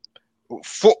 but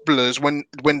footballers, when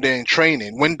they're in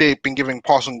training, when they've been giving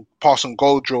pass and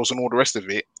goal drills and all the rest of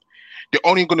it, they're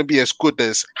only going to be as good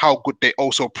as how good they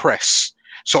also press.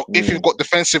 So if you've got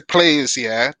defensive players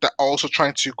that are also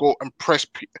trying to go and press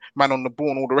man on the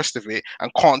ball and all the rest of it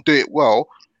and can't do it well,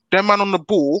 their man on the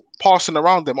ball passing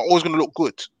around them are always going to look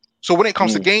good. So when it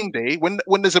comes to game day,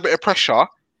 when there's a bit of pressure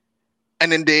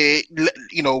and then they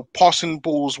passing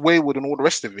balls wayward and all the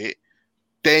rest of it,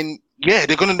 then they're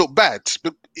going to look bad.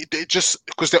 But it just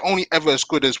because they're only ever as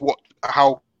good as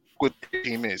how good the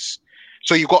team is.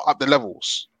 So you got up the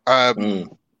levels.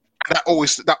 That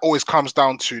always comes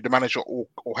down to the manager or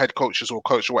head coaches or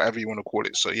coach or whatever you want to call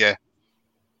it. So yeah.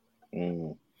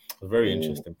 Very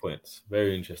interesting points.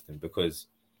 Very interesting, because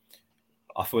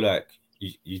I feel like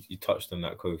you touched on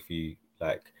that, Kofi.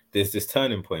 Like there's this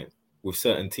turning point with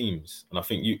certain teams, and I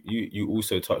think you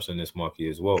also touched on this, Marky,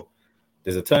 as well.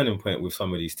 There's a turning point with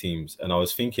some of these teams, and I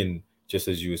was thinking, just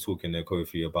as you were talking there,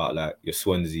 Kofi, about like your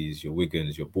Swanseas, your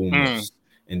Wigans, your Bournemouths,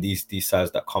 and these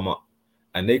sides that come up,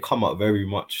 and they come up very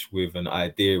much with an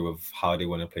idea of how they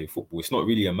want to play football. It's not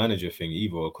really a manager thing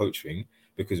either, or a coach thing,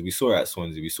 because we saw it at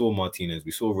Swansea, we saw Martinez,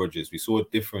 we saw Rodgers, we saw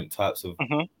different types of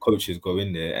coaches go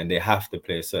in there, and they have to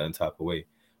play a certain type of way.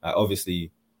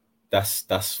 Obviously,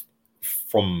 that's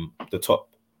from the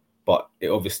top, but it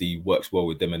obviously works well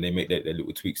with them, and they make their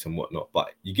little tweaks and whatnot.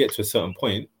 But you get to a certain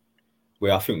point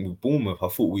where I think with Bournemouth, I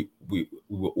thought we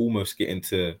were almost getting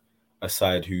to a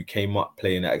side who came up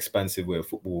playing that expansive way of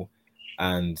football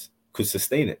and could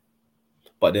sustain it.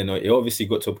 But then it obviously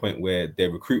got to a point where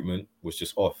their recruitment was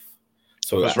just off.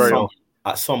 So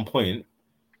at some point,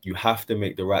 you have to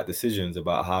make the right decisions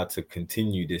about how to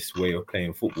continue this way of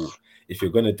playing football. If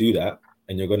you're going to do that,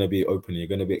 and you're going to be open, you're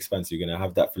going to be expansive, you're going to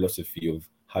have that philosophy of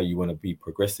how you want to be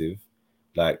progressive,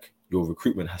 like your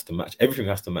recruitment has to match. Everything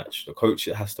has to match. The coach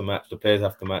has to match. The players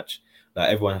have to match. Like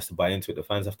everyone has to buy into it. The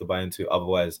fans have to buy into it.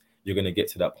 Otherwise, you're going to get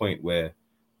to that point where,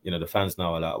 you know, the fans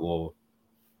now are like, well,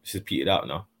 this is petered out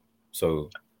now. So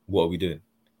what are we doing?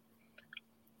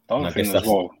 The other thing as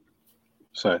well.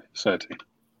 Sorry.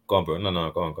 Go on, bro.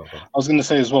 No, go on. I was going to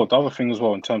say as well, the other thing as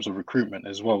well in terms of recruitment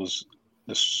as well as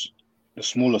the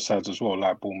smaller sides as well,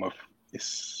 like Bournemouth,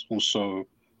 it's also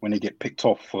when they get picked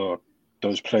off for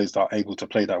those players that are able to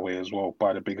play that way as well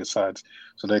by the bigger sides.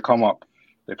 So they come up,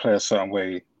 they play a certain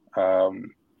way,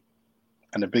 and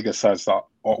the bigger sides that are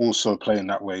also playing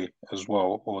that way as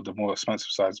well, or the more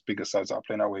expensive sides, bigger sides that are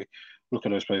playing that way, look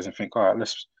at those players and think, all right,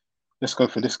 let's go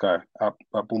for this guy at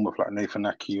Bournemouth, like Nathan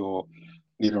Aki or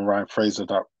even Ryan Fraser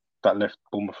that left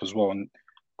Bournemouth as well. And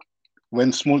when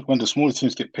the smaller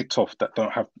teams get picked off that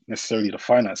don't have necessarily the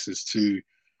finances to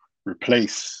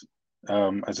replace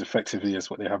as effectively as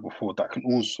what they have before, that can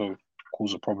also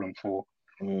cause a problem for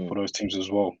those teams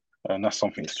as well. And that's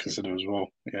something to consider as well.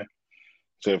 Yeah.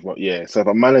 So if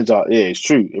a manager, it's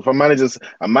true. If a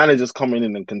manager's coming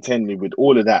in and contending with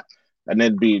all of that, and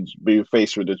then being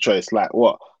faced with the choice, like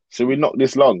what? Should we knock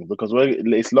this long? Because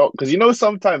it's long. Because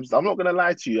sometimes I'm not gonna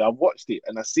lie to you, I've watched it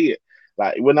and I see it.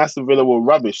 Like when Aston Villa were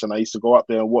rubbish, and I used to go up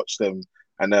there and watch them,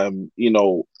 and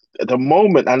at the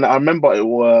moment, and I remember it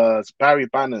was Barry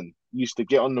Bannon used to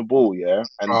get on the ball,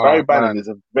 and Barry Bannon is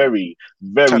a very,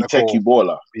 very techie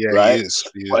baller, right?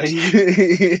 He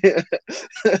is.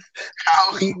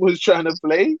 How he was trying to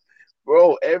play,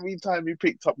 bro, every time he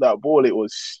picked up that ball, it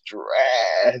was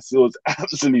stress. It was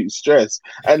absolute stress.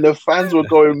 And the fans were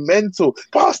going mental.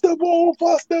 Pass the ball.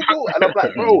 And I'm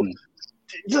like, bro,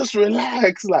 just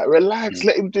relax. Let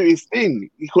him do his thing.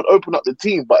 He could open up the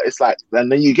team, but it's like, and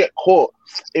then you get caught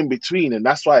in between. And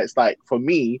that's why it's like, for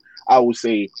me, I would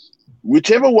say,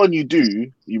 whichever one you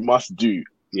do, you must do.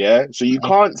 Yeah. So you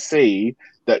can't say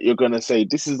that you're going to say,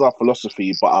 this is our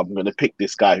philosophy, but I'm going to pick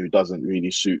this guy who doesn't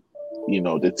really suit,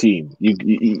 the team.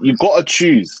 You got to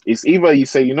choose. It's either you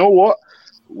say, you know what,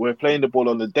 we're playing the ball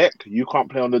on the deck. You can't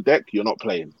play on the deck. You're not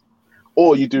playing.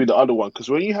 Or you do the other one. Because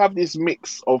when you have this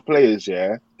mix of players,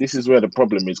 this is where the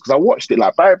problem is. Because I watched it,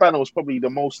 like Barry Bannon was probably the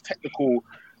most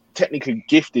technically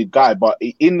gifted guy, but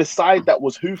in the side that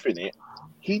was hoofing it,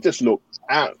 he just looked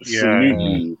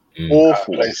absolutely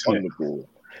awful on the ball.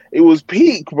 It was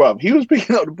peak, bruv. He was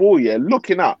picking up the ball,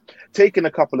 looking up, taking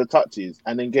a couple of touches,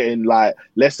 and then getting, like,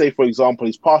 let's say, for example,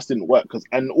 his pass didn't work.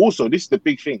 And also, this is the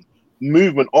big thing,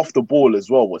 movement off the ball as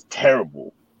well was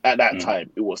terrible at that time.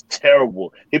 It was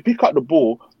terrible. He'd pick up the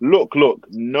ball, look,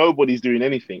 nobody's doing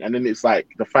anything. And then it's like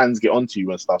the fans get onto you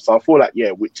and stuff. So I feel like,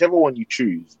 whichever one you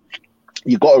choose,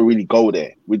 you got to really go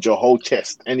there with your whole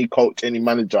chest, any coach, any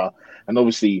manager. And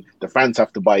obviously, the fans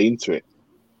have to buy into it.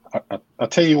 I'll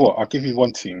tell you what, I'll give you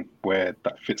one team where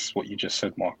that fits what you just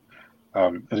said, Mark.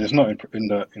 And it's not in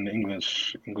the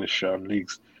English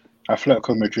leagues.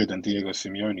 Atletico Madrid and Diego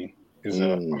Simeone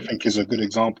I think is a good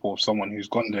example of someone who's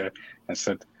gone there and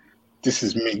said, this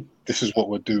is me, this is what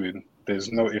we're doing.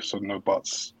 There's no ifs or no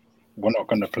buts. We're not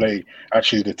going to play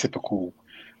actually the typical,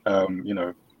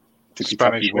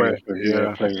 Spanish way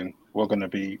of playing. We're going to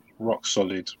be rock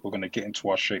solid. We're going to get into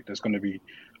our shape. There's going to be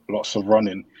lots of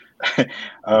running.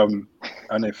 And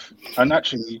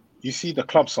actually, you see the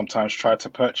club sometimes try to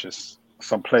purchase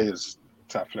some players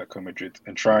to Atletico Madrid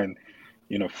and try and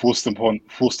force them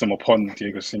upon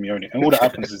Diego Simeone, and all that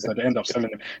happens is that they end up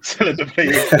selling the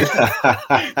players.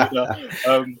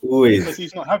 Because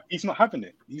he's not having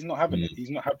it.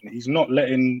 He's not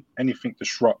letting anything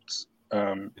disrupt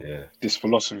this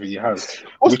philosophy he has.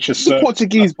 What's the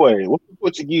Portuguese boy? What's the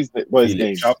Portuguese boy's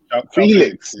name?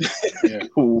 Felix. Yeah.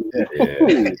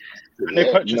 And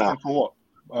they purchased him for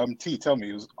what? Tell me,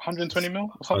 it was 120 mil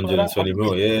or something 120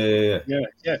 like that?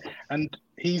 Yeah. And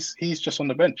he's just on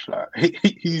the bench. Like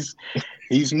he's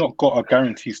not got a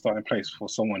guarantee starting place for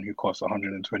someone who costs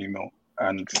 120 mil.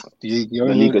 and the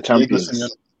Liga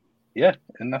champions. Yeah,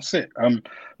 and that's it.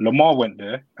 Lamar went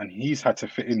there, and he's had to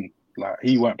fit in. Like,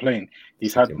 he weren't playing.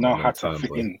 He's had to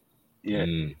fit in. Yeah,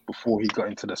 before he got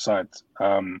into the side.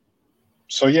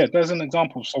 So yeah, there's an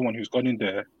example of someone who's gone in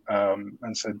there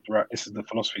and said, right, this is the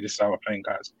philosophy. This is how we're playing,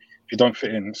 guys. If you don't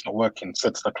fit in, it's not working.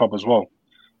 Said to the club as well.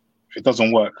 If it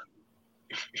doesn't work,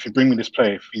 if you bring me this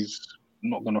player, if he's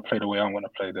not going to play the way I'm going to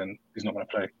play, then he's not going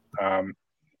to play.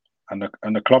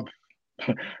 And the club,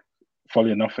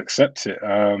 funnily enough, accepts it.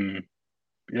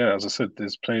 Yeah, as I said,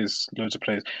 there's loads of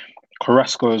players.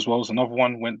 Carrasco as well is another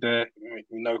one. Went there.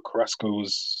 We know Carrasco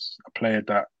was a player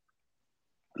that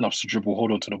loves to dribble,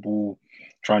 hold on to the ball,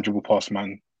 try and dribble past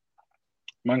man.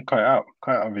 Man, cut it out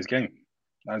of his game.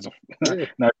 Now he's wing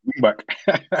back.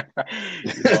 You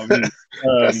know what I mean?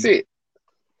 That's it.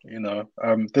 You know,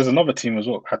 there's another team as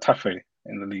well, Getafe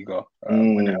in the Liga.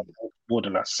 When they had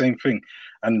Borderlands, same thing,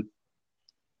 and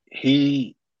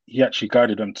he actually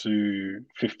guided them to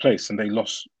 5th place, and they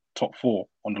lost top 4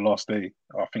 on the last day,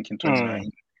 I think in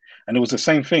 2019. And it was the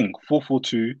same thing,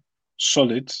 4-4-2,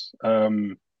 solid,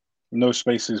 no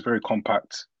spaces, very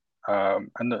compact,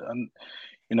 and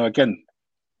you know, again,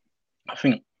 I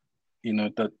think, you know,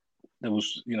 that there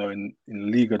was, you know, in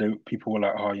Liga, people were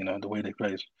like, oh, you know, the way they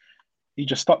play. He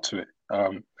just stuck to it,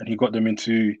 and he got them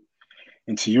into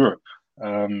Europe.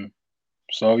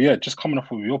 So yeah, just coming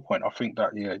off of your point, I think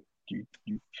that you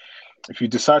if you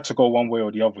decide to go one way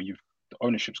or the other, the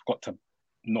ownership's got to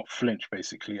not flinch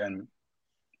basically and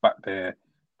back that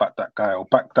guy or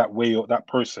back that way or that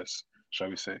process, shall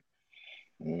we say?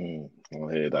 I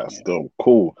hear that. Still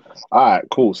cool. All right,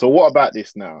 cool. So what about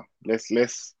this now?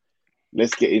 Let's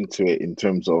get into it in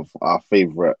terms of our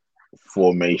favorite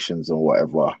formations and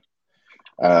whatever.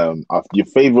 Your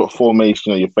favorite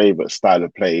formation or your favorite style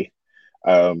of play.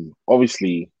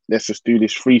 Obviously, let's just do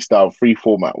this freestyle, free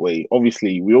format way.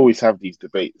 Obviously, we always have these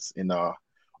debates in our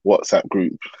WhatsApp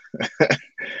group.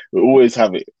 We always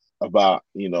have it about,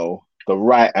 you know, the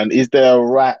right, and is there a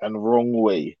right and wrong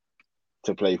way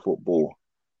to play football?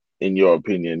 In your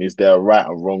opinion, is there a right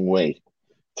or wrong way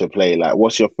to play? Like,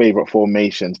 what's your favorite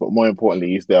formations? But more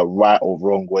importantly, is there a right or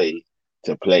wrong way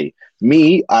to play?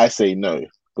 Me, I say no,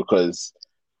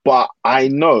 but I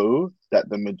know that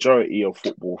the majority of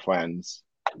football fans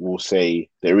will say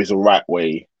there is a right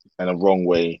way and a wrong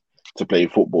way to play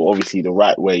football. Obviously, the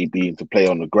right way being to play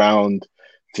on the ground,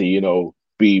 to, you know,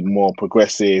 be more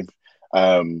progressive,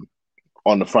 on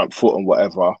the front foot and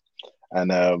whatever. And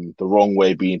the wrong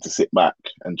way being to sit back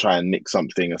and try and nick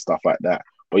something and stuff like that.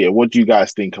 But yeah, what do you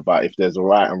guys think about if there's a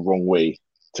right and wrong way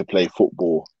to play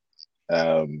football?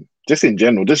 Just in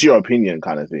general, just your opinion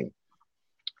kind of thing.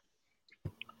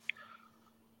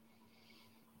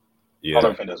 Yeah. I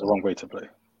don't think there's a wrong way to play.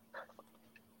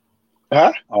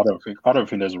 Huh? I don't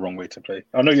think there's a wrong way to play.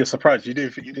 I know you're surprised. You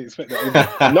didn't expect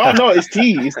that. No, it's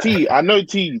T. I know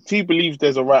T believes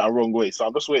there's a right and wrong way, so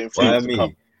I'm just waiting for you to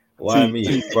come. Why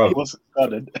me, bro?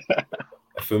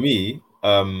 For me,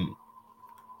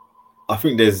 I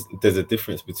think there's a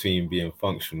difference between being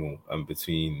functional and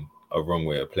between a wrong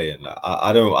way of playing. Like,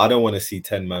 I don't want to see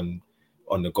 10 man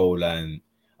on the goal line.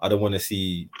 I don't want to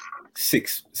see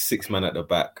six man at the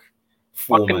back,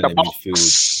 4 man in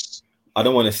midfield. I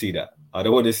don't want to see that. I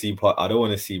don't want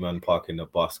to see man parking the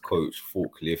bus, coach,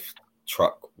 forklift,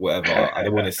 truck, whatever. I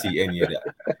don't want to see any of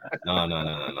that.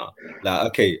 No. Like,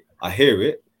 okay, I hear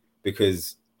it.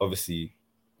 Because obviously,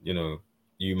 you know,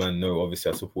 you man know,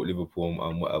 obviously I support Liverpool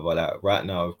and whatever. Like, right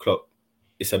now, Klopp,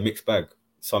 it's a mixed bag.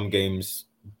 Some games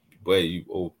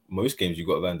or most games you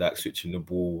got Van Dijk switching the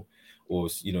ball, or,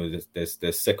 you know,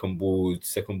 there's second ball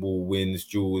wins,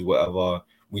 duels, whatever.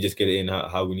 We just get it in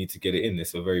how we need to get it in.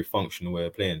 It's a very functional way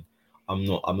of playing. I'm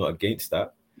not against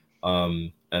that,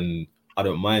 and I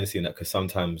don't mind seeing that, because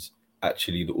sometimes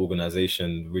actually the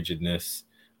organization, rigidness.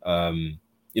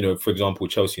 You know, for example,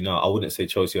 Chelsea now, I wouldn't say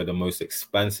Chelsea are the most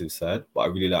expansive side, but I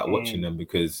really like watching them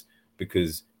because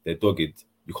they're dogged.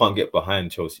 You can't get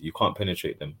behind Chelsea. You can't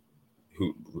penetrate them.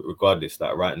 Regardless,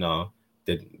 like right now,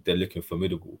 they're looking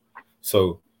formidable.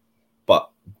 So,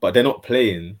 but they're not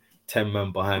playing 10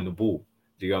 man behind the ball.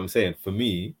 Do you know what I'm saying? For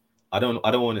me, I don't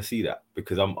want to see that,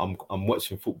 because I'm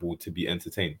watching football to be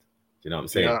entertained. Do you know what I'm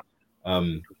saying?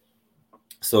 Yeah.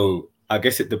 So I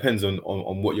guess it depends on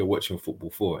what you're watching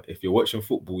football for. If you're watching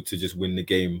football to just win the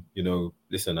game, you know,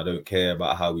 listen, I don't care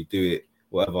about how we do it,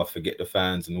 whatever, forget the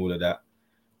fans and all of that.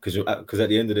 Because at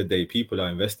the end of the day, people are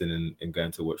investing in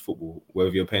going to watch football, whether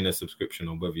you're paying a subscription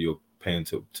or whether you're paying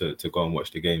to go and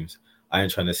watch the games. I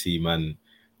ain't trying to see man,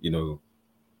 you know,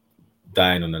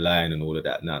 dying on the line and all of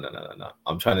that. No.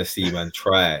 I'm trying to see man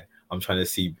try. I'm trying to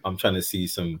see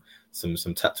some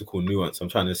some tactical nuance. I'm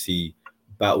trying to see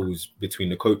battles between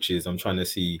the coaches. I'm trying to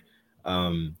see,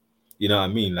 you know what I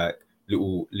mean, like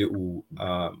little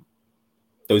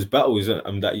those battles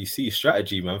that you see,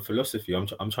 strategy, man, philosophy.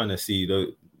 I'm trying to see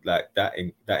like that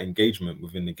engagement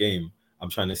within the game. I'm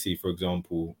trying to see, for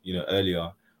example, you know,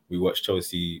 earlier we watched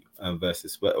Chelsea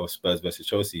versus Spurs, or Spurs versus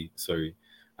Chelsea, sorry,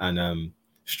 and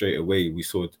straight away we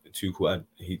saw Tuchel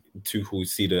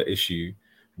see the issue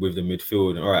with the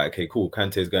midfield. All right, okay, cool.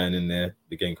 Kante's going in there.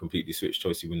 The game completely switched.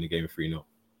 Chelsea win the game 3-0.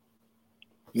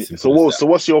 So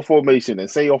what's your formation? And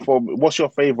say what's your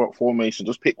favorite formation?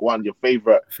 Just pick one. Your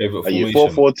favorite formation. You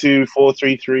 4-4-2,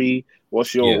 4-3-3.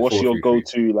 What's your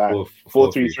go-to, like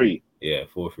 4-3-3? Yeah,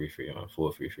 4-3-3.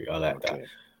 4-3-3. I like that.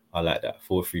 I like that.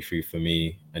 4-3-3 for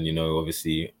me. And you know,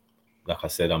 obviously, like I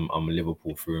said, I'm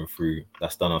Liverpool through and through.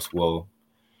 That's done us well.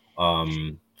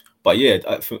 But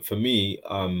yeah, for me,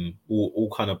 all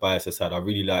kind of bias aside, I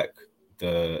really like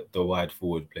the wide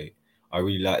forward play. I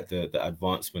really like the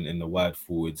advancement in the wide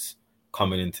forwards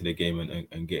coming into the game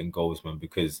and getting goals, man,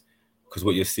 because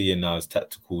what you're seeing now is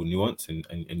tactical nuance and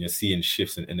you're seeing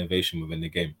shifts and innovation within the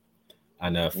game.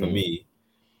 And for me,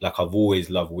 like, I've always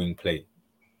loved wing play,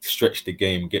 stretch the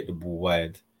game, get the ball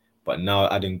wide, but now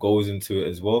adding goals into it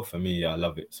as well, for me, yeah, I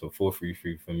love it. So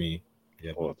 4-3-3 for me.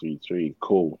 Yeah. 4-3-3,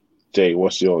 cool. Jay,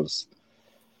 what's yours?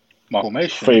 My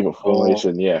formation. Favorite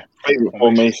formation, yeah. Favorite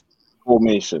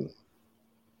formation.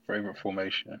 Favorite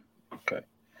formation. Okay.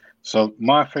 So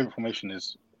my favorite formation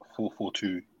is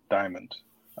 4-4-2 diamond.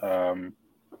 Yeah,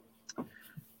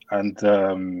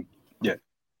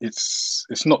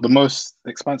 it's not the most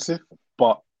expansive,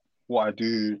 but what I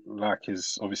do like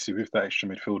is obviously with that extra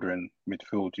midfielder in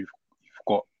midfield, you've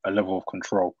got a level of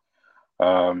control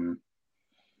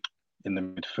in the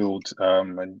midfield,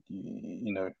 and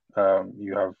you know,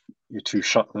 you have your two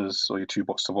shuttlers or your two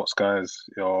box-to-box guys,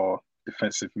 your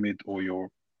defensive mid or your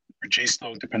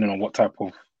regista, depending on what type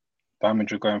of diamond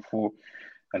you're going for,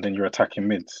 and then your attacking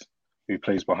mid who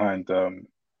plays behind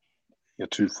your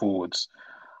two forwards.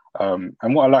 And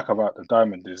what I like about the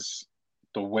diamond is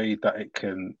the way that it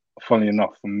can, funnily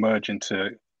enough, merge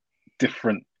into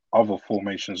different other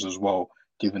formations as well,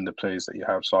 given the players that you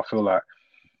have. So I feel like,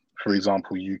 for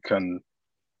example, you can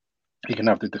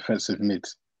have the defensive mid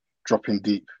drop in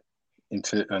deep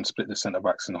into and split the centre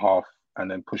backs in half,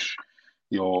 and then push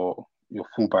your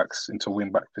fullbacks into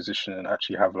wing back position and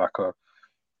actually have like a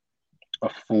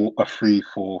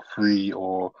 3-4-3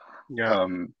 or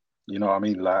you know what I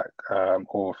mean, like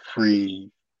or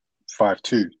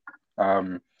 3-5-2.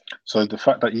 So the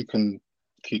fact that you can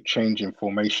keep changing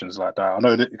formations like that, I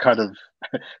know that it kind of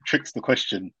tricks the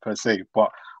question per se,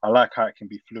 but I like how it can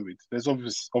be fluid. There's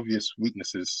obvious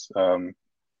weaknesses to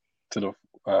the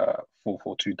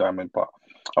 4-4-2 diamond, but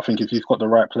I think if you've got the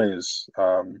right players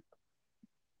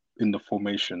in the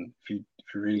formation, if you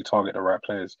really target the right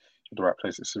players at the right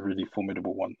place, it's a really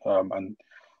formidable one, and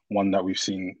one that we've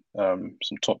seen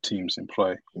some top teams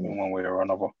employ in one way or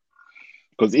another.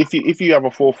 Because if you have a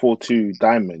 4-4-2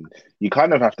 diamond, you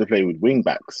kind of have to play with wing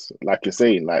backs, like you're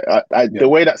saying. Like the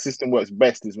way that system works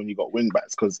best is when you got wing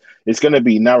backs, because it's going to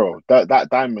be narrow. That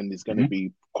diamond is going to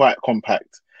be quite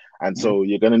compact, and so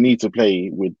you're going to need to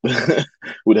play with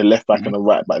with a left back and a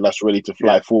right back that's ready to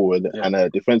fly forward, and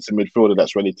a defensive midfielder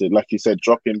that's ready to, like you said,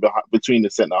 drop in between the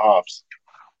centre halves.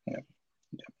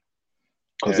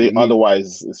 Because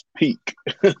otherwise it's peak.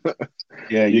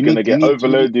 You're going to get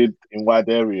overloaded in wide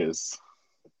areas.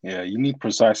 Yeah, you need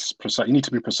precise. You need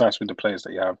to be precise with the players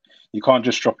that you have. You can't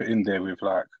just drop it in there with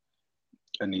like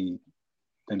any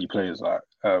players. Like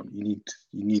you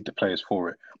need the players for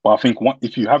it. But I think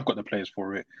if you have got the players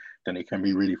for it, then it can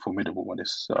be really formidable when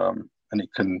it's and it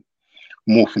can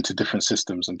morph into different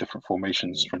systems and different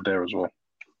formations from there as well.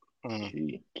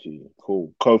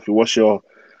 Cool. Kofi, what's your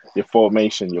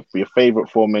formation? Your favorite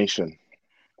formation?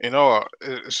 You know,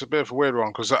 it's a bit of a weird one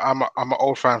because I'm an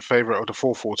old fan favorite of the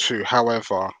 4-4-2.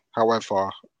 However, I want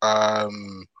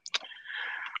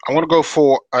to go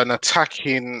for an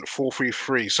attacking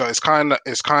 4-3-3. So it's kind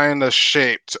of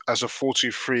shaped as a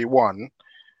 4-2-3-1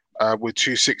 with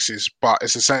 2 6s, but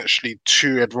it's essentially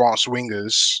two advanced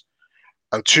wingers,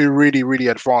 two really really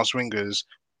advanced wingers,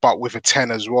 but with a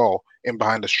 10 as well in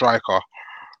behind the striker.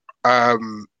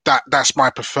 That's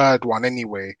my preferred one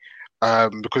anyway.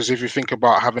 Because if you think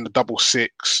about having the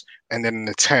 6 and then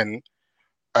the 10,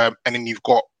 and then you've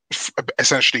got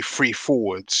essentially 3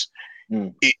 forwards,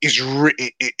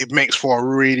 it makes for a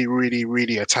really, really,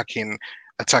 really attacking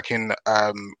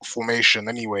formation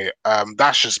anyway.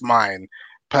 That's just mine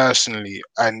personally,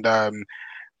 and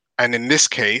in this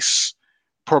case,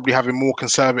 probably having more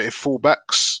conservative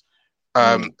fullbacks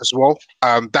as well.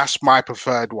 That's my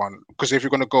preferred one, because if you're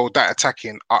going to go that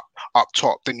attacking up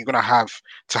top, then you're going to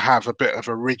have a bit of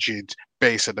a rigid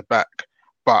base at the back.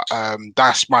 But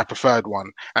that's my preferred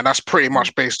one, and that's pretty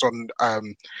much based on,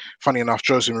 funny enough,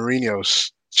 Jose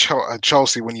Mourinho's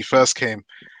Chelsea when he first came.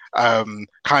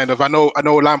 Kind of, I know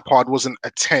Lampard wasn't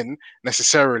a 10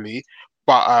 necessarily,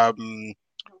 but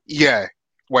yeah.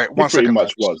 Wait, He one pretty second.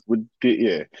 much was.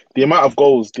 The amount of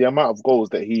goals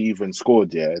that he even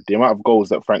scored, the amount of goals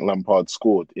that Frank Lampard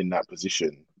scored in that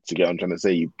position, to get what I'm trying to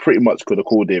say, you pretty much could have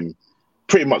called him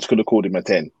a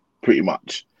 10, pretty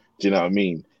much. Do you know what I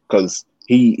mean? Because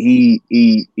he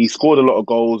scored a lot of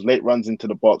goals, late runs into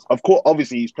the box. Of course,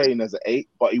 obviously he's playing as an 8,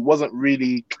 but he wasn't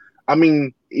really. I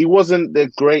mean, he wasn't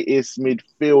the greatest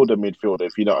midfielder,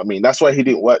 if you know what I mean. That's why he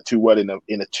didn't work too well in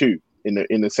a 2. In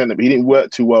the centre, but he didn't work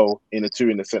too well in a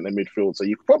 2 in the centre midfield. So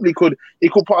he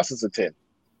could pass as a 10.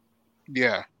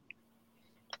 Yeah.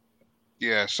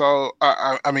 So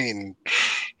I mean,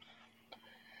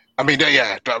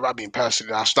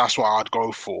 personally, that's what I'd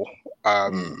go for.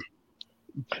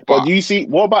 But do you see,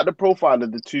 what about the profile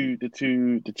of the two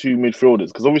midfielders?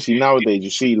 Because obviously nowadays you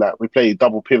see, like, we play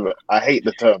double pivot. I hate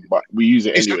the term, but we use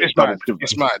it anyway.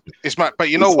 It's mad. It's mad. But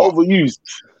you know what? Overused.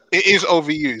 It is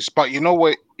overused, but you know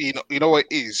what it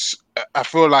is. I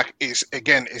feel like it's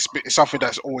something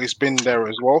that's always been there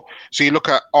as well. So you look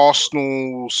at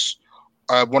Arsenal's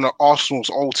one of Arsenal's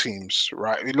old teams,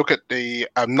 right? You look at the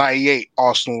 '98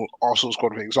 Arsenal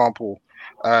squad, for example,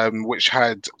 which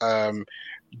had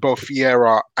both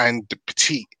Vieira and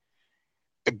Petit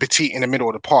in the middle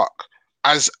of the park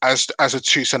as a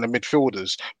 2 centre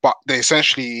midfielders, but they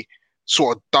essentially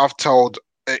sort of dovetailed,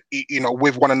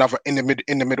 with one another in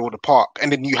the middle of the park,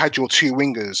 and then you had your 2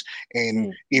 wingers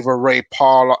in either Ray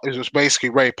Parlour. It was basically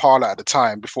Ray Parlour at the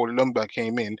time before Lundberg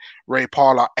came in. Ray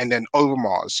Parlour and then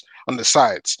Overmars on the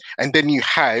sides, and then you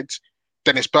had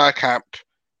Dennis Bergkamp,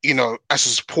 as a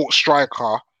support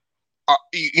striker.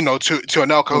 To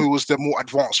Anelka, who was the more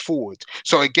advanced forward.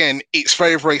 So again, it's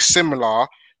very, very similar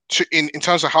to in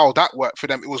terms of how that worked for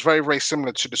them. It was very, very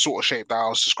similar to the sort of shape that I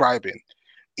was describing.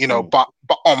 But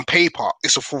on paper,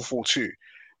 it's a 4-4-2.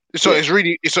 So it's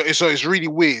really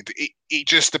weird. It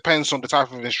just depends on the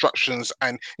type of instructions,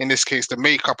 and in this case, the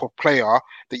makeup of player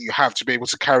that you have to be able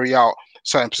to carry out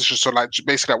certain positions. So, like,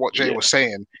 basically, like what Jay was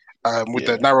saying, with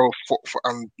the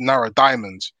narrow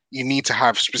diamond, you need to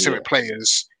have specific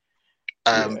players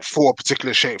for a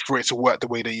particular shape for it to work the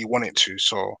way that you want it to.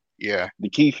 So yeah. The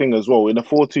key thing as well in a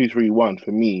 4-2-3-1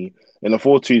 for me, in a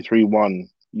 4-2-3-1,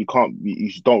 you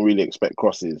don't really expect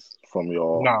crosses from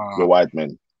your wide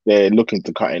men. They're looking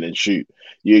to cut in and shoot.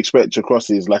 You expect your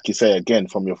crosses, like you say, again,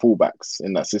 from your fullbacks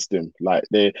in that system. Like,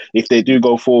 if they do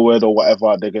go forward or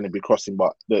whatever, they're going to be crossing.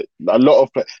 But a lot of,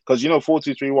 because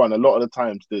 4-2-3-1, a lot of the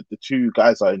times the 2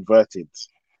 guys are inverted.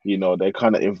 They're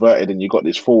kind of inverted, and you got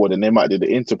this forward, and they might do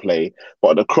the interplay,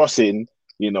 but the crossing,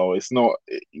 it's not.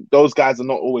 Those guys are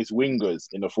not always wingers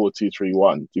in a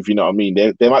 4-2-3-1. If you know what I mean,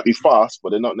 they might be fast,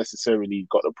 but they're not necessarily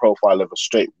got the profile of a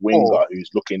straight winger who's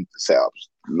looking to set up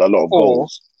a lot of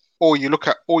goals. Or you look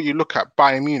at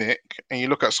Bayern Munich, and you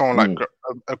look at someone like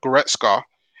a Goretzka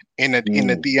in a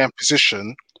DM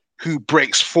position who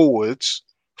breaks forwards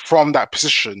from that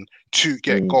position to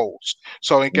get goals.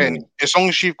 So again, as long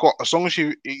as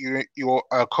you're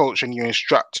a coach and you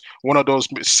instruct one of those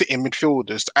sitting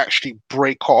midfielders to actually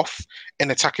break off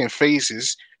in attacking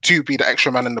phases to be the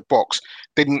extra man in the box,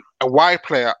 then a wide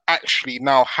player actually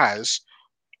now has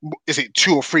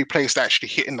 2 or 3 players to actually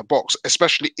hit in the box,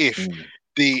 especially if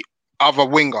the other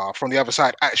winger from the other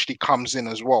side actually comes in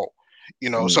as well.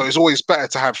 So it's always better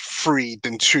to have 3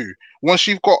 than 2. Once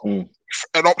you've got an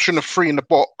option of 3 in the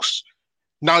box,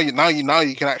 now you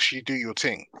can actually do your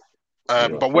thing.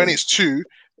 But when it's 2,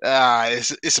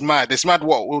 it's mad. It's mad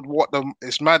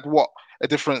what a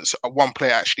difference one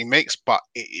player actually makes, but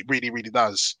it really, really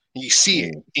does. You see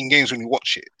it in games when you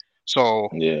watch it. So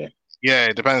yeah,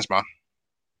 it depends, man.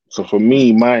 So for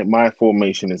me, my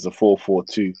formation is a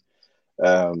 4-4-2.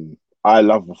 I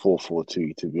love a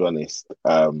 4-4-2, to be honest.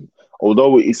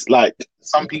 Although it's like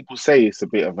some people say it's a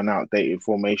bit of an outdated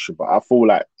formation, but I feel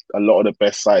like a lot of the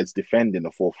best sides defend in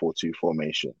a 4-4-2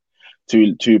 formation.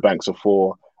 Two banks of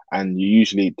 4, and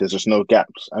there's just no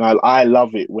gaps. And I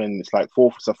love it when it's like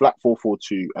it's a flat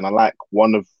 4-4-2, and I like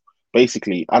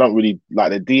I don't really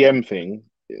like the DM thing.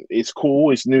 It's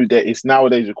cool. It's new. It's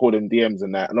nowadays we call them DMs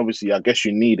and that, and obviously I guess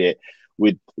you need it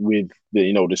with the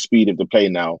the speed of the play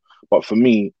now. But for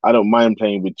me, I don't mind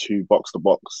playing with 2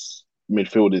 box-to-box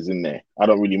midfielders in there. I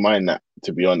don't really mind that,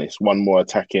 to be honest. One more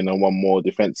attacking and one more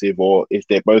defensive, or if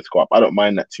they both go up, I don't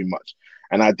mind that too much.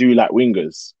 And I do like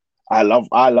wingers. I love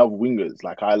wingers.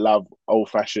 Like I love old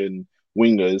fashioned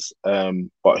wingers,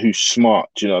 but who's smart.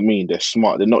 Do you know what I mean? They're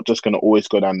smart. They're not just gonna always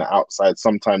go down the outside.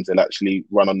 Sometimes they'll actually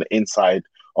run on the inside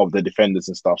of the defenders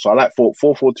and stuff. So I like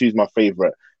 4-4-2 is my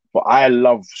favorite. But I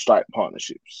love strike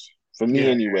partnerships. For me,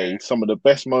 anyway, some of the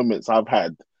best moments I've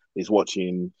had is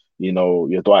watching,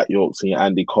 your Dwight Yorks and your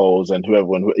Andy Coles and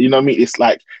whoever. And you know what I mean? It's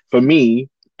like, for me,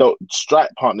 the strike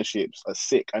partnerships are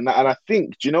sick. And I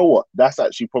think, do you know what? That's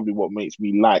actually probably what makes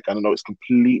me like, I don't know, it's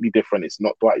completely different. It's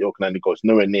not Dwight York and Andy Coles,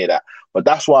 nowhere near that. But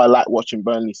that's why I like watching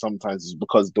Burnley sometimes, is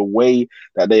because the way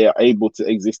that they are able to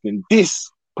exist in this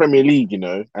Premier League,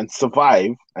 and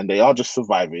survive, and they are just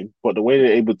surviving, but the way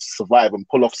they're able to survive and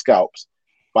pull off scalps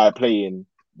by playing,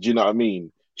 do you know what I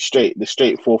mean? The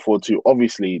straight 4-4-2.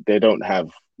 Obviously, they don't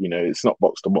have, it's not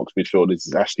box to box midfield. This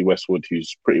is Ashley Westwood,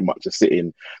 who's pretty much a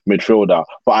sitting midfielder.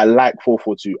 But I like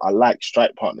 4-4-2. I like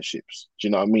strike partnerships. Do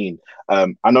you know what I mean?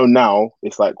 I know now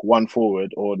it's like one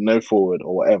forward or no forward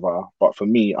or whatever. But for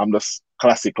me, I'm just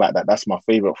classic like that. That's my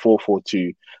favorite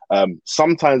 4-4-2.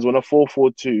 Sometimes when a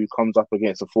 4-4-2 comes up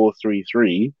against a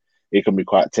 4-3-3, it can be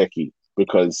quite techie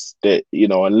because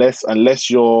unless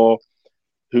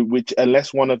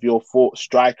one of your four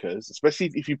strikers,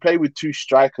 especially if you play with two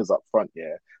strikers up front,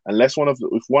 if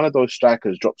one of those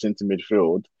strikers drops into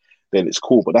midfield, then it's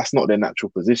cool. But that's not their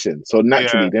natural position. So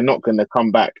naturally, they're not going to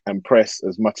come back and press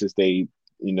as much as they,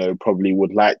 probably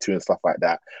would like to and stuff like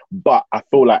that. But I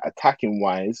feel like attacking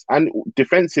wise and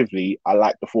defensively, I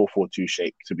like the 4-4-2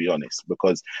 shape, to be honest,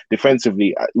 because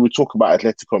defensively, we talk about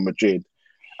Atletico Madrid.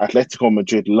 Atletico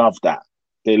Madrid love that.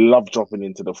 They love dropping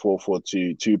into the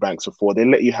 4-4-2, two banks of four. They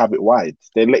let you have it wide.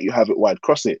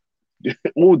 Cross it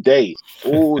all day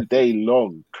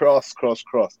long. Cross.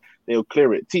 They'll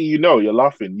clear it. T, you're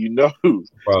laughing.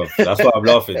 Bro, that's why I'm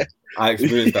laughing. I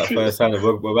experienced that first time, and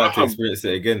we're about to experience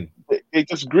it again. They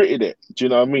just gritted it. Do you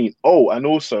know what I mean? Oh, and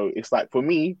also, it's like for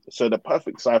me, so the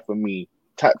perfect side for me,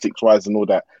 tactics-wise and all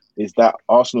that, is that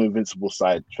Arsenal invincible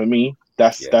side. For me,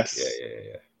 that's a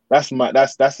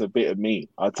bit of me.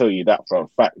 I'll tell you that for a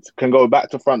fact. Can go back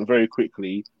to front very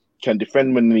quickly. Can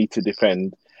defend when they need to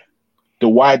defend. The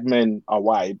wide men are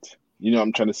wide. You know what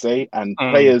I'm trying to say? And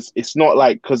players, it's not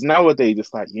like, because nowadays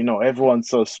it's like, everyone's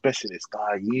so specialist.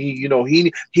 He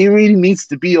really needs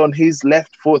to be on his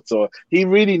left foot, or he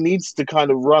really needs to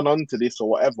kind of run onto this or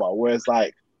whatever. Whereas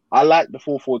like, I like the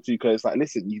 4-4-2 because it's like,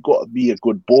 listen, you got to be a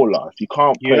good baller. If you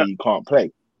can't play, you can't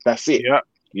play. That's it. Yeah.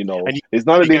 There's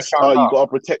none of this, you got to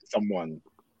protect someone.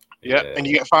 Yeah, and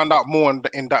you get found out more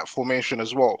in that formation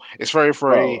as well. It's very,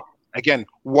 very, again,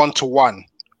 1-to-1.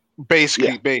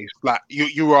 Basically based. Like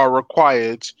you are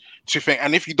required to think,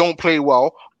 and if you don't play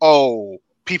well,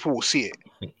 people will see it.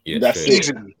 That's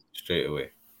easily. Straight away.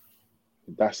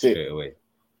 That's it. Straight away.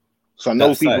 So I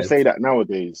know people say that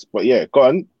nowadays, but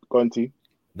go on T.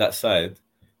 That side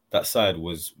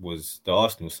was the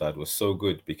Arsenal side was so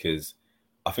good because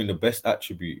I think the best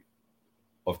attribute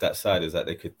of that side is that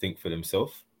they could think for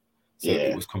themselves. So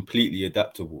it was completely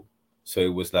adaptable. So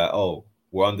it was like,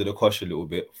 we're under the cosh a little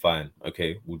bit, fine.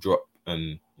 Okay, we'll drop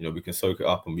and, we can soak it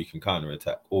up and we can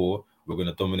counter-attack. Or we're going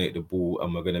to dominate the ball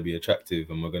and we're going to be attractive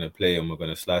and we're going to play and we're going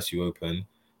to slice you open.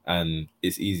 And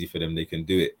it's easy for them. They can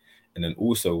do it. And then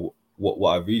also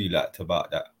what I really liked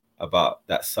about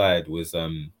that side was,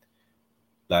 I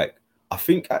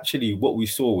think actually what we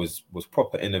saw was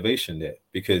proper innovation there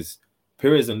because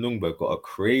Pires and Ljungberg got a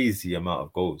crazy amount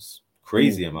of goals.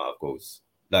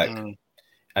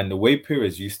 And the way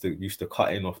Pires used to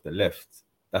cut in off the left,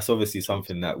 that's obviously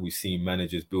something that we've seen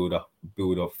managers build off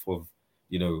of,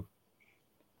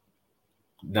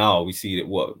 now we see that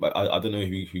but I don't know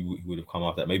who would have come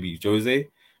after that. Maybe Jose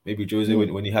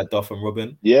when he had Duff and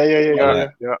Robin. Yeah.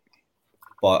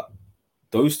 But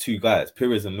those two guys,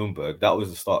 Pires and Ljungberg, that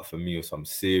was the start for me of some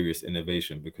serious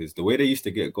innovation because the way they used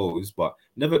to get goals, but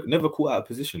never caught out of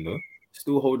position though,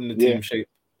 still holding the team shape.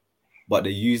 But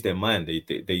they use their mind.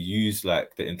 They use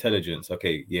like the intelligence.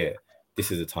 Okay, this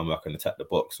is a time where I can attack the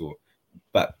box or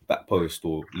back post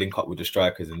or link up with the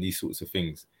strikers and these sorts of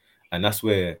things. And that's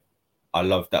where I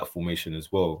love that formation as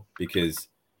well because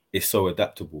it's so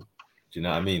adaptable. Do you know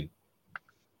what I mean?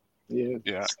 Yeah.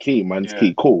 It's key, man. It's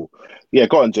key. Cool. Yeah,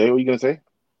 go on, Jay. What are you gonna say?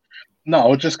 No, I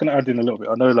was just gonna add in a little bit.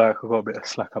 I know, I got a bit of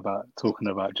slack about talking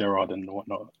about Gerrard and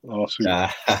whatnot last week.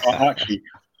 Actually,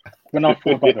 when I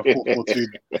thought about the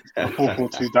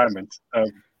 4-4-2 diamond,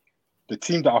 the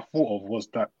team that I thought of was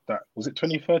that was it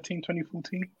 2013,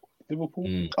 2014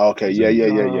 Liverpool? Okay, yeah.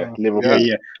 Liverpool.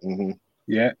 Yeah. Mm-hmm.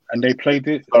 Yeah, and they played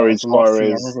it.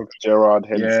 Suarez, Gerrard,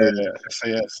 Henderson. Yeah,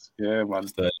 SAS. Yeah, man.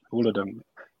 All of them.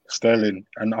 Sterling.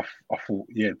 And I thought,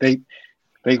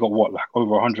 they got what, like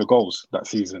over 100 goals that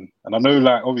season. And I know,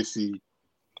 like, obviously,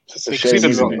 It's a They shame, conceded a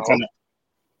isn't lot, it? though.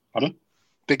 Pardon?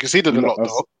 They conceded a lot,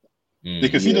 though. They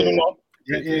conceded Yeah. a lot.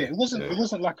 Yeah, Yeah. It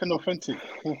wasn't like an authentic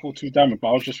 4-4-2 diamond, but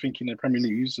I was just thinking the Premier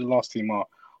League. Who's the last team I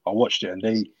watched it, and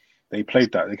they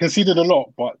played that. They conceded a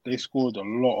lot, but they scored a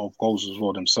lot of goals as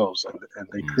well themselves, and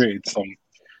they created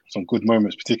some good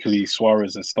moments, particularly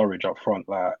Suarez and Sturridge up front,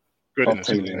 like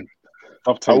dovetailing.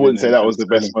 I wouldn't say that was the and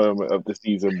best moment of the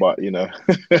season, but you know.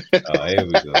 Here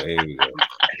we go.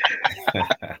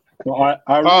 But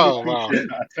I really appreciate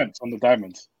that attempt on the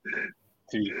diamonds.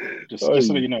 Just so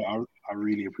that you know, I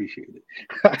really appreciate it.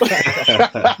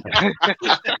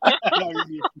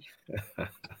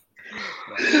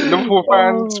 Liverpool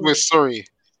fans, we're sorry.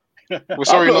 We're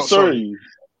sorry, I'm not sorry.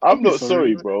 I'm not sorry,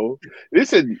 sorry, man. bro.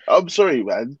 Listen, I'm sorry,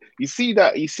 man. You see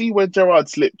when Gerrard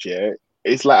slipped, yeah?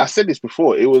 It's like I said this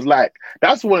before. It was like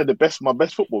that's one of my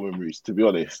best football memories, to be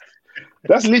honest.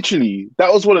 That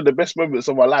was one of the best moments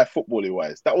of my life, footballing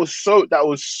wise. That was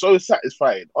so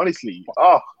satisfying, honestly.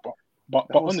 But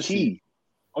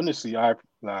honestly, I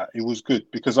like it was good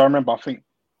because I remember. I think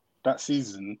that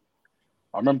season,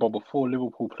 I remember before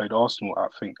Liverpool played Arsenal. I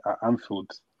think at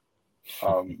Anfield.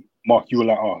 Mark, you were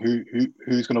like, "Oh,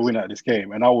 who's going to win at this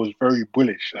game?" And I was very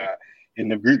bullish in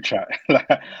the group chat. Like,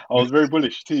 I was very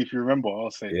bullish too. If you remember, I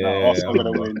was saying, "No, Arsenal are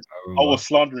going to win." I was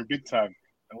slandering big time.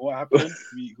 And what happened?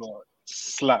 We got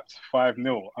slapped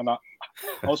 5-0. And I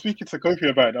was speaking to Kofi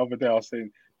about it the other day. I was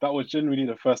saying that was genuinely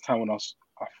the first time when I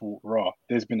thought, "Rah,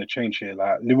 there's been a change here."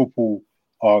 Like Liverpool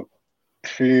are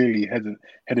clearly head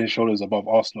and shoulders above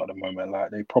Arsenal at the moment.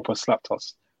 Like they proper slapped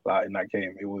us like in that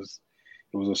game. It was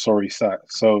a sorry sight.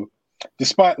 So,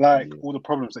 despite like all the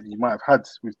problems that you might have had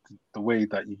with the way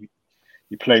that you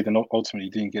played and ultimately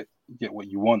didn't get what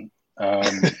you want,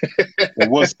 there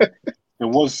was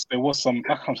some.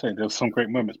 Like I'm saying, there was some great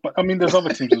moments. But I mean, there's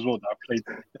other teams as well that have played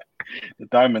the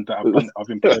diamond that I've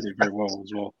been played it very well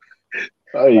as well.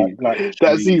 Hey, Like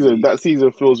that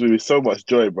season fills me with so much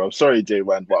joy, bro. I'm sorry,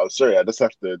 J-Man, but I'm sorry. I just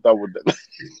have to double that.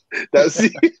 That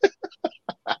season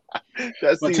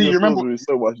fills me with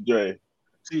so much joy.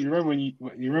 See, you remember when you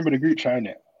remember the group chat,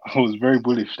 innit? I was very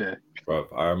bullish there. Bro,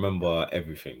 I remember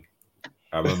everything.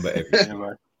 Yeah,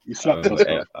 man. You slapped us,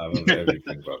 bro. I remember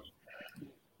everything, bro.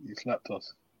 You slapped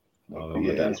us. I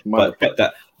remember that. But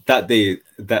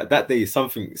that day,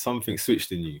 something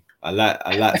switched in you. I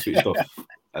like switched off.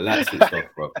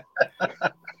 Bro.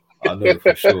 I know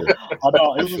for sure. I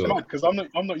know it was mad because I'm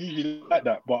not usually like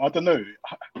that, but I don't know.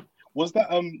 Was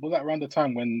that around the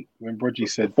time when Brodgy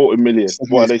said 40 million?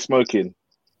 What are they smoking?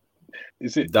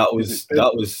 Is it? That was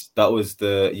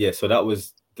the So that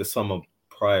was the summer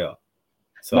prior.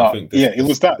 So no, I think it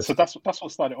was that. So that's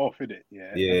what started off, isn't it?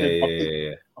 Yeah.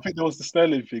 I think there was the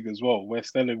Sterling thing as well, where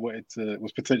Sterling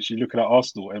was potentially looking at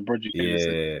Arsenal, and Brodgy came and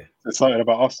said something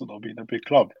about Arsenal being a big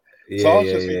club. So I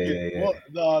was just thinking, what?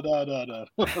 No.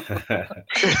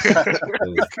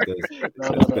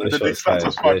 The next match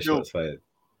was 5-0.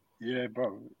 Yeah,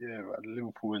 bro. Yeah,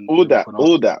 Liverpool and all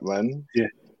that, man. Yeah,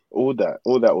 all that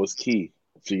was key.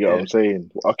 Do you get what I'm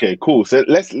saying? Okay, cool. So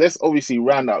let's obviously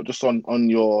round out just on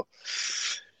your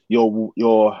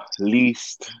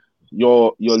least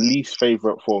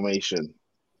favorite formation.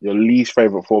 Your least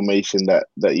favorite formation that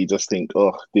you just think,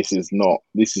 oh, this is not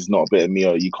a bit of me,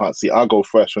 or you can't see. I'll go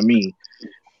first. For me,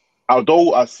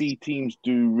 although I see teams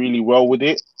do really well with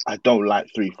it, I don't like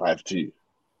 3-5-2.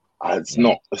 It's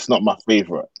not my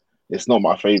favorite. It's not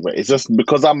my favorite. It's just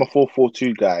because I'm a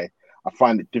 4-4-2 guy, I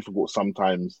find it difficult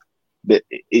sometimes. That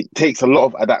it takes a lot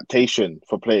of adaptation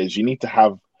for players. You need to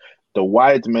have the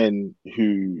wide men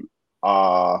who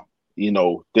are,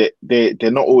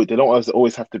 they're not always, they don't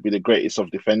always have to be the greatest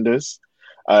of defenders.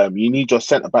 You need your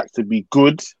centre back to be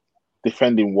good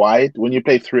defending wide. When you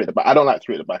play three at the back, I don't like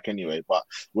three at the back anyway, but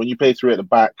when you play three at the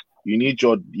back,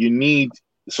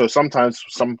 so sometimes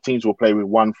some teams will play with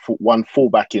one full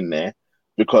back in there,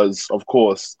 because of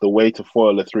course the way to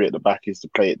foil a three at the back is to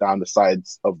play it down the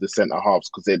sides of the centre halves,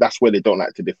 because that's where they don't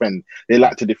like to defend. They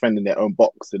like to defend in their own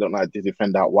box. They don't like to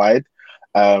defend out wide.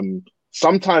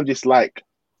 Sometimes it's like,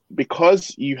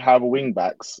 because you have wing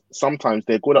backs, sometimes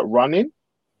they're good at running,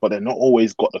 but they're not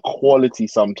always got the quality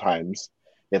sometimes.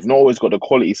 They've not always got the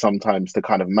quality sometimes to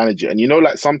kind of manage it. And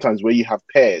like sometimes where you have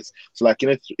pairs, so like in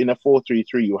a 4-3-3,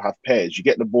 you have pairs. You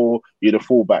get the ball, you're the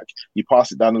fullback, you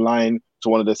pass it down the line to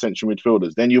one of the central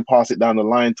midfielders, then you pass it down the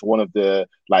line to one of the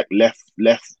like left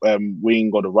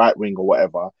wing or the right wing or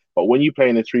whatever. But when you play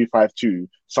in a 3-5-2,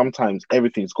 sometimes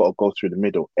everything's got to go through the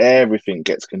middle. Everything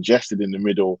gets congested in the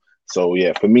middle. So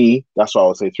yeah, for me, that's why I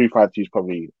would say 3-5-2 is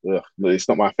probably it's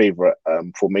not my favorite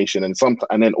formation. And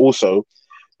then also,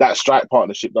 that strike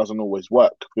partnership doesn't always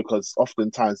work because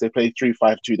oftentimes they play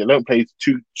 3-5-2. They don't play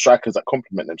two strikers that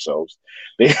complement themselves.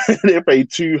 They they play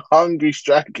two hungry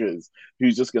strikers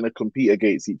who's just going to compete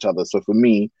against each other. So for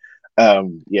me,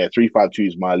 3-5-2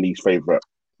 is my least favorite.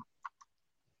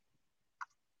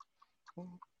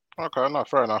 Okay, no,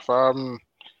 fair enough.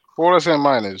 All I say in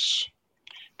mine is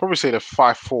probably say the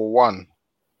 5-4-1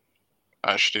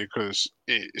 actually, because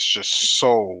it's just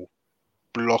so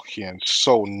blocky and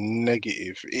so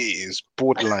negative. It is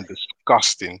borderline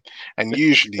disgusting. And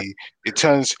usually it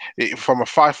turns from a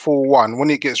 5-4-1 when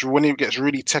it gets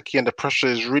really techie and the pressure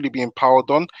is really being powered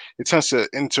on, it turns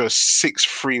into a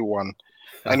 6-3-1.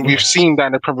 And we've seen that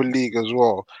in the Premier League as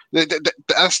well.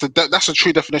 That's the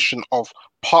true definition of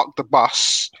park the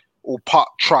bus or park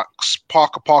trucks,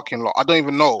 park a parking lot. I don't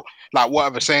even know like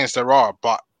whatever sayings there are,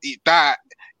 but that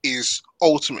is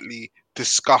ultimately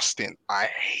disgusting. I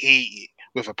hate it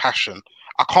with a passion.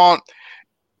 I can't.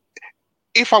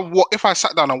 If I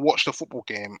sat down and watched a football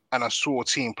game and I saw a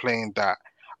team playing that,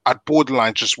 I'd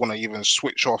borderline just want to even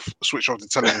switch off the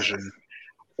television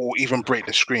or even break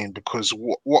the screen, because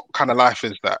what kind of life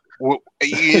is that? Well,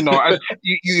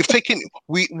 you've taken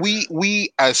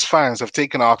we as fans have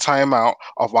taken our time out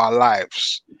of our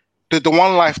lives, the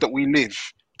one life that we live,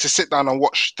 to sit down and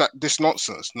watch this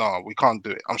nonsense. No, we can't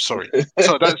do it. I'm sorry.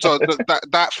 So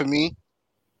that for me,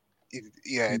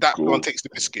 that cool. one takes the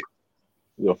biscuit.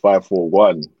 Your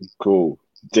 5-4-1, cool.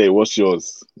 Jay, what's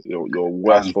yours? Your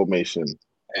worst formation?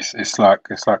 It's like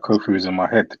Kofi was in my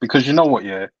head, because you know what?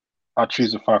 Yeah, I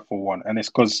choose a 5-4-1, and it's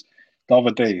because the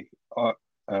other day,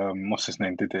 what's his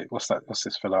name did it? What's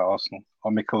this fella at Arsenal?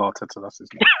 Mikel Arteta, that's his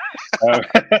name.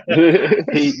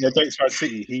 He against Man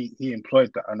City, he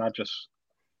employed that, and I just,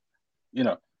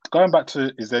 going back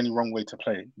to, is there any wrong way to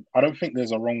play? I don't think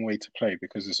there's a wrong way to play,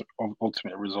 because it's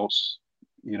ultimate results,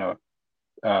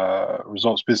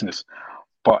 results business.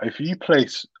 But if you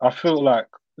place, I feel like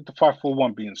with the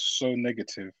 5-4-1 being so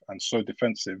negative and so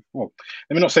defensive, well,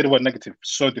 let me not say the word negative,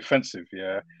 so defensive,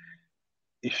 yeah.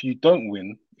 If you don't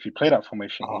win, if you play that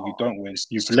formation and you don't win,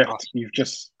 you've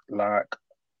just like,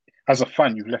 as a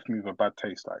fan, you've left me with a bad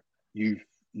taste. Like you've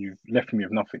left me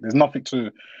with nothing. There's nothing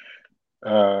to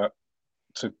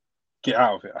get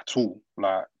out of it at all.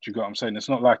 Like, do you get what I'm saying? It's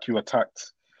not like you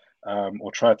attacked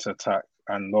or tried to attack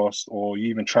and lost, or you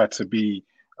even tried to be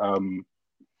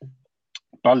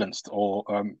balanced or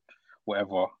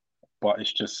whatever. But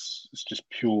it's just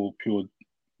pure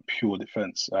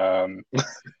defense.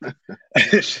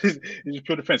 It's just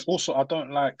pure defense. Also, I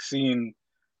don't like seeing,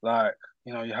 like,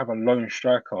 you have a lone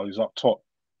striker who's up top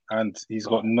and he's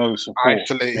got no support.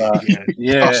 Isolated, and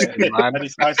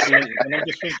he's isolated. And I'm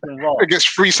just thinking, right, against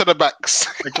three centre backs.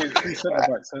 And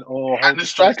the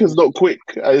striker's not quick,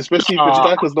 especially if the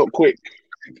striker's not quick.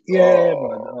 Yeah,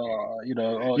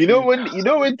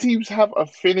 when teams have a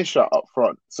finisher up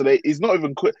front, so he's not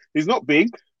even quick. He's not big,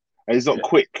 and he's not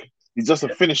quick. He's just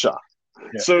a finisher.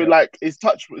 Like his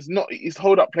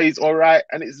hold up plays all right,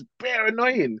 and it's bare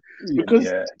annoying because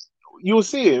you'll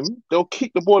see him. They'll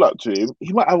kick the ball up to him.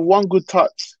 He might have one good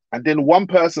touch, and then one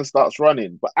person starts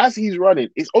running. But as he's running,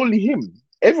 it's only him.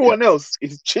 Everyone else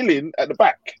is chilling at the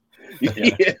back.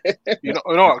 You know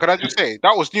what? Can I just say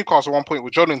that was Newcastle at one point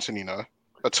with Joelinton?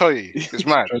 I tell you, it's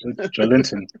mad.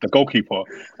 Joelinton, the goalkeeper.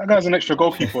 That guy's an extra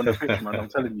goalkeeper on the pitch, man. I'm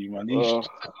telling you, man.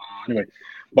 Anyway,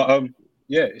 but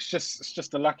it's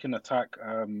just a lack in attack.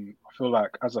 I feel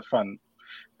like as a fan,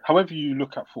 however you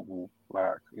look at football,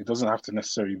 like it doesn't have to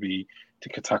necessarily be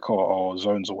tiki-taka or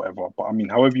zones or whatever. But I mean,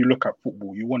 however you look at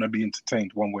football, you want to be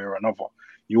entertained one way or another.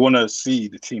 You want to see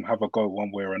the team have a go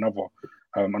one way or another.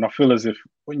 And I feel as if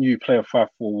when you play a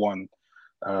 5-4-1,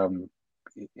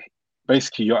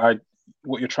 basically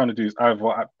what you're trying to do is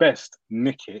either at best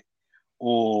nick it,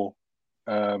 or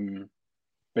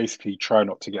basically try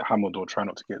not to get hammered or try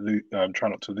not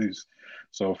to lose.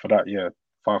 So for that,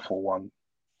 5-4-1,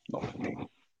 not for me.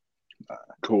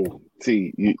 Cool.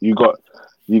 See, you got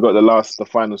the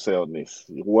final say on this.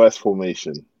 Worst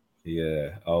formation.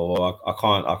 Yeah. Oh, well, I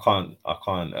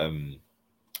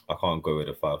can't go with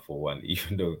a 5-4-1,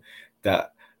 even though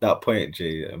that point,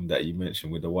 Jay, that you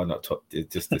mentioned with the one up top,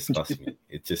 it just disgusts me.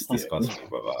 It just disgusts me,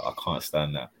 brother. I can't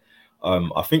stand that.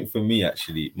 I think for me,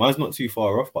 actually, mine's not too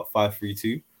far off, but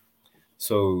 5-3-2.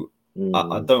 So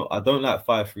I don't like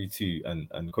 5-3-2.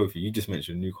 And Kofi, you just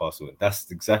mentioned Newcastle. That's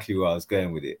exactly where I was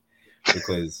going with it,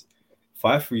 because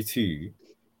 5-3-2,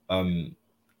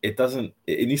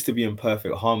 it needs to be in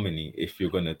perfect harmony if you're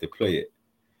going to deploy it.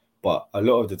 But a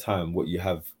lot of the time, what you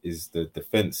have is the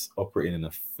defense operating in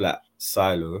a flat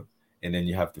silo, and then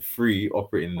you have the three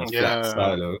operating in a flat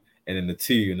silo, and then the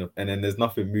two, and then there's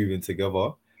nothing moving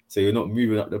together. So you're not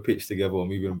moving up the pitch together or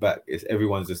moving back. It's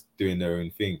everyone's just doing their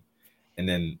own thing. And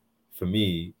then for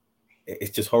me,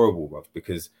 it's just horrible, bro,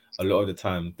 because a lot of the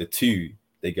time the two,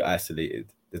 they get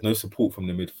isolated. There's no support from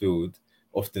the midfield.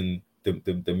 Often the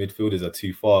midfielders are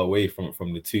too far away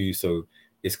from the two, so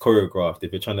it's choreographed.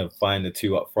 If you're trying to find the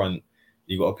two up front,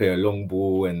 you got to play a long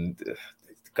ball, and the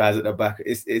guys at the back,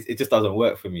 it just doesn't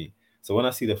work for me. So when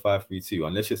I see the 5-3-2,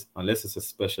 unless it's a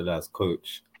specialized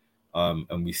coach,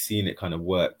 and we've seen it kind of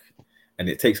work, and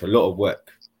it takes a lot of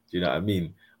work, do you know what I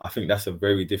mean? I think that's a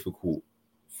very difficult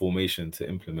formation to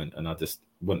implement, and I just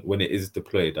when it is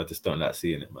deployed, I just don't like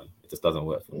seeing it, man. It just doesn't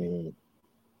work for me.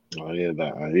 I hear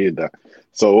that.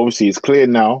 So obviously it's clear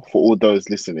now for all those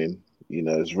listening,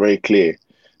 it's very clear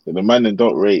that the man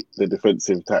don't rate the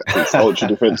defensive tactics, ultra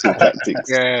defensive tactics.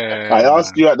 Yeah. I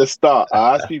asked you at the start,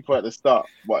 people at the start,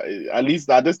 but at least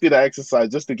I just did that exercise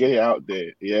just to get it out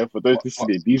there. Yeah, for those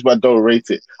listening, these men don't rate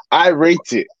it. I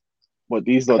rate it, but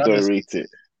these don't rate it.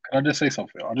 Can I just say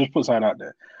something? I'll just put something out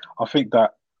there. I think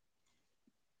that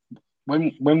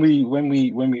when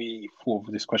we thought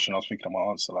of this question, I was thinking of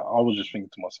my answer. Like, I was just thinking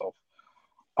to myself,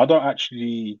 I don't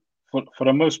actually, for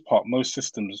the most part, most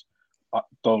systems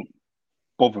don't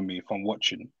bother me if I'm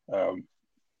watching.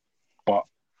 But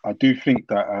I do think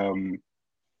that,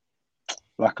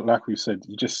 like we said,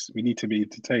 we need to be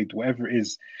entertained. Whatever it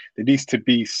is, there needs to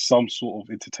be some sort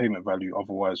of entertainment value.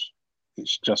 Otherwise,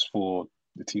 it's just for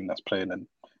the team that's playing and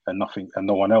nothing and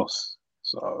no one else.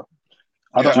 So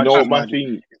I don't know what my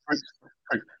thing.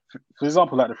 For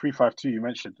example, like the 3-5-2 you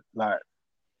mentioned, like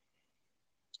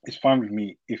it's fine with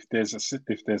me if there's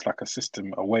like a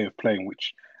system, a way of playing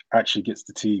which actually gets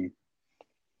the team,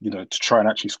 to try and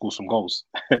actually score some goals.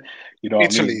 You know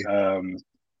what Italy. I mean?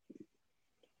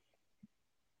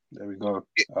 There we go.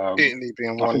 Italy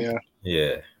being one,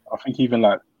 yeah. I think even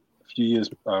like a few years,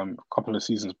 a couple of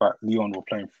seasons back, Lyon were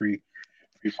playing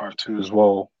 3-5-2 as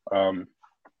well.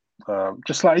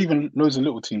 Just like even loads of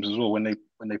little teams as well when they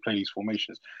play these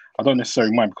formations. I don't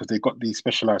necessarily mind because they've got these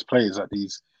specialized players at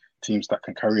these teams that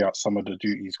can carry out some of the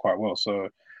duties quite well. So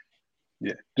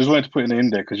yeah, just wanted to put it in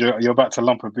there because you're about to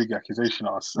lump a big accusation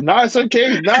at us. No, it's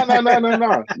okay.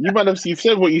 No. You've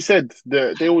said what you said.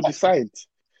 They will decide.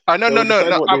 No.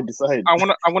 What they decide. I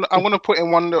want to put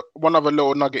in one other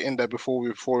little nugget in there before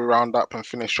we round up and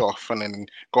finish off, and then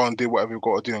go and do whatever we've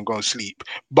got to do and go and sleep.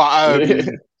 But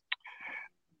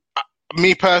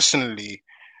me personally,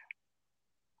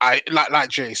 I like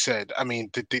Jay said. I mean,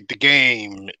 the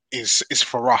game is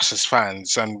for us as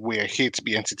fans, and we're here to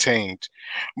be entertained.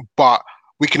 But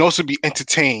we can also be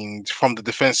entertained from the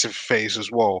defensive phase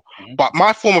as well. Mm-hmm. But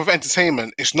my form of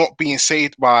entertainment is not being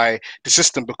saved by the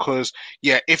system because,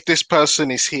 if this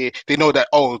person is here, they know that,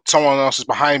 someone else is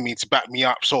behind me to back me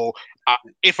up. So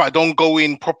if I don't go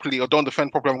in properly or don't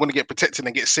defend properly, I'm going to get protected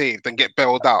and get saved and get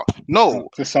bailed out. No.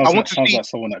 This sounds like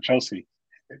someone at Chelsea.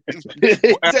 Exactly.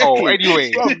 Anyway,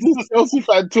 this is Chelsea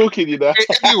fan talking,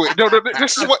 Anyway, no,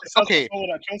 this is what. Okay,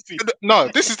 no,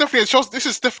 this is definitely a Chelsea. This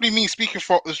is definitely me speaking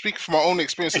from my own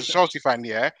experience as a Chelsea fan,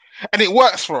 and it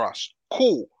works for us.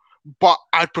 Cool, but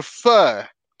I prefer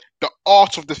the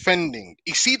art of defending.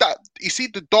 You see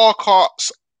the dark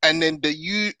arts, and then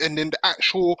the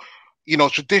actual.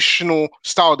 Traditional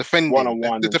style defending,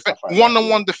 one-on-one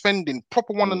defending,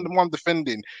 proper one-on-one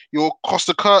defending. Your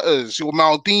Costa Curtas, your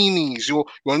Maldinis, your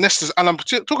Nestas, and I'm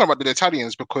talking about the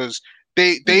Italians because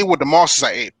they were the masters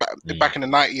at it back in the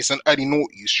 90s and early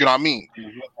 90s. You know what I mean?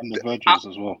 And the Virgils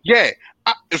as well. Yeah,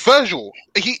 Virgil.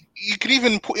 You could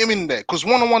even put him in there because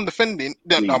one-on-one defending.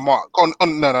 No, Mark. On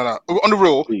the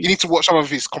real, you need to watch some of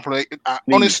his complete.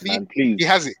 Honestly, he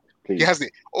has it. Please. He has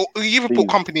it. Or you even put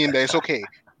company in there. It's okay.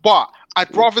 But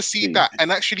I'd rather see that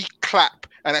and actually clap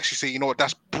and actually say,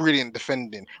 that's brilliant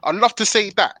defending. I'd love to say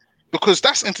that because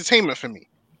that's entertainment for me.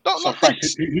 Frank,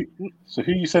 who are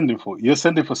you sending for? You're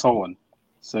sending for someone.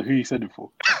 So who are you sending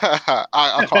for?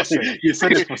 I can't say. You're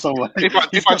sending for someone. If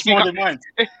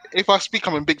I speak,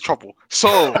 I'm in big trouble.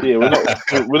 So yeah, we're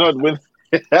not.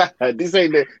 This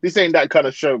ain't that kind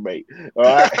of show, mate. All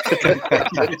right.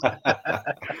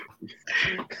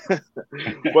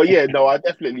 But I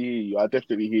definitely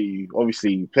hear you.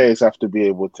 Obviously, players have to be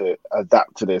able to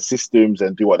adapt to their systems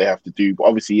and do what they have to do. But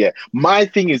obviously, my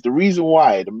thing is the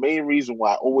main reason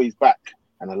why I always back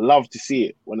and I love to see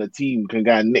it when a team can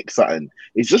go and nick something.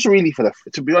 It's just really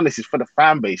to be honest, it's for the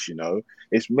fan base,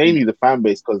 It's mainly the fan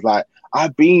base because, like,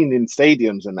 I've been in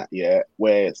stadiums and that,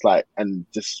 where it's like, and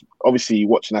just obviously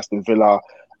watching Aston Villa,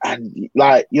 and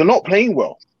like, you're not playing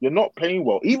well.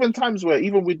 Even times where,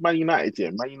 even with Man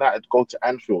United, Man United go to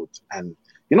Anfield and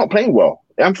you're not playing well.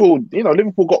 Anfield,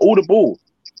 Liverpool got all the ball.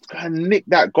 go and nick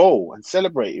that goal and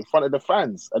celebrate in front of the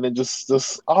fans, and then it's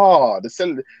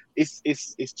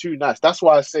too nice. That's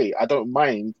why I say I don't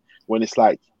mind when it's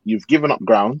like you've given up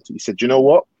ground. You said, you know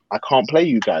what, I can't play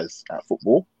you guys at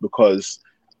football because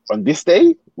on this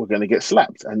day we're gonna get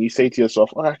slapped, and you say to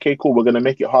yourself, oh, okay, cool, we're gonna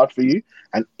make it hard for you,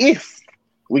 and if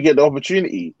we get the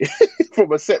opportunity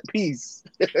from a set piece,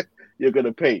 you're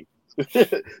gonna pay.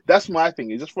 That's my thing.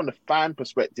 It's just from the fan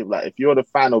perspective. Like, if you're the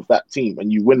fan of that team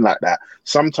and you win like that,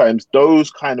 sometimes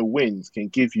those kind of wins can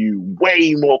give you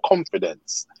way more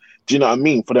confidence. Do you know what I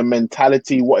mean? For the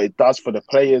mentality, what it does for the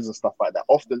players and stuff like that.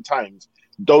 Oftentimes,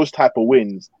 those type of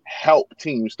wins help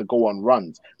teams to go on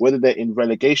runs, whether they're in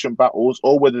relegation battles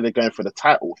or whether they're going for the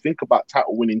title. Think about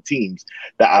title winning teams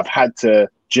that have had to,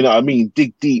 do you know what I mean,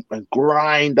 dig deep and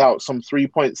grind out some 3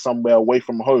 points somewhere away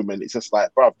from home. And it's just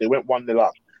like, bruv, they went 1-0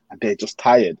 up and they're just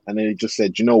tired. And then they just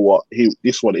said, you know what, this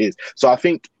is what it is. So I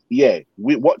think, yeah,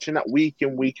 watching that week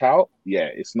in, week out, yeah,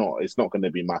 it's not going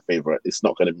to be my favorite. It's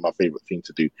not going to be my favorite thing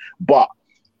to do. But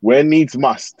where needs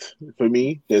must, for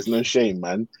me, there's no shame,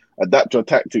 man. Adapt your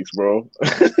tactics, bro.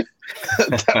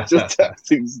 Adapt your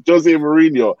tactics. Jose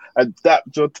Mourinho,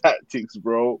 adapt your tactics,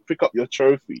 bro. Pick up your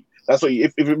trophy. That's what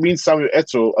if it means Samuel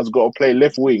Eto'o has got to play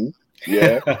left wing,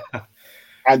 yeah,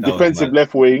 and defensive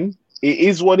left wing, it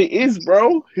is what it is,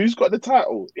 bro. Who's got the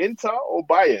title? Inter or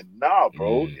Bayern? Nah,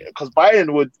 bro. Because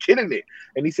Bayern were killing it.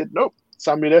 And he said, nope,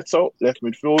 Samuel Eto'o, left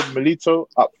midfield, Milito,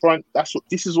 up front.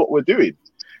 This is what we're doing.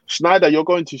 Schneider, you're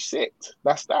going to sit.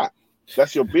 That's that.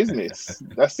 That's your business.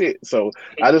 That's it. So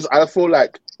I feel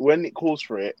like when it calls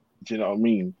for it, do you know what I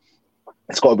mean?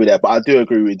 It's got to be there. But I do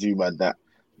agree with you, man, that,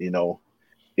 you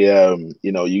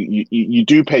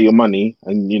do pay your money,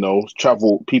 and,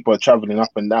 people are traveling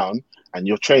up and down, and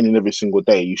you're training every single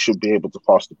day. You should be able to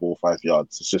pass the ball 5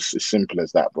 yards. It's just as simple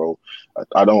as that, bro.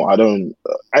 I don't,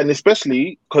 and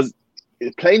especially because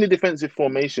playing a defensive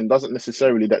formation doesn't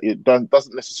necessarily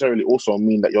also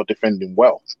mean that you're defending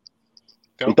well.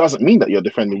 It doesn't mean that you're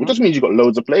defending. It just means you've got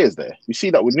loads of players there. You see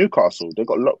that with Newcastle. They've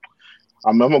got a lot.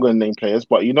 I'm not going to name players,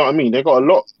 but you know what I mean? They've got a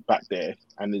lot back there.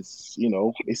 And it's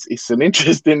an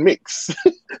interesting mix.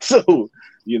 So,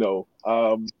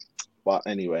 but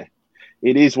anyway,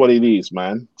 it is what it is,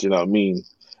 man. Do you know what I mean?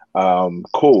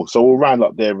 Cool. So we'll round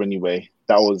up there anyway.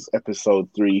 That was episode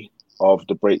 3 of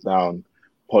the Breakdown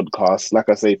podcast. Like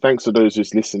I say, thanks to those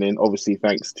who's listening. Obviously,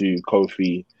 thanks to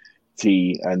Kofi,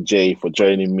 T, and Jay for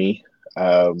joining me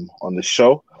on the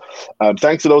show.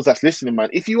 Thanks to those that's listening, man.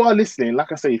 If you are listening,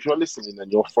 like I say, if you're listening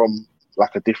and you're from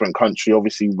like a different country,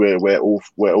 obviously we're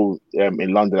all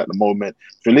in London at the moment.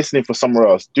 If you're listening for somewhere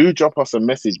else, do drop us a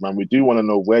message, man. We do want to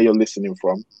know where you're listening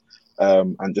from.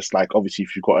 And just like, obviously,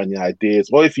 if you've got any ideas,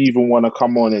 or if you even want to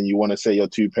come on and you want to say your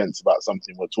 2 pence about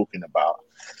something we're talking about,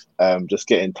 just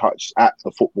get in touch at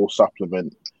the Football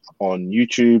Supplement on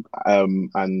YouTube,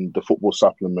 and the Football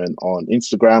Supplement on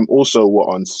Instagram. Also, we're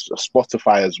on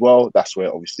Spotify as well. That's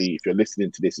where, obviously, if you're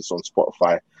listening to this, it's on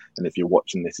Spotify, and if you're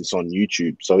watching this, it's on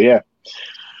YouTube. So yeah,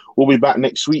 we'll be back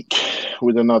next week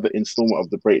with another installment of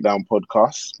the Breakdown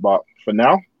podcast. But for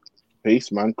now,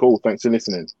 peace, man. Cool. Thanks for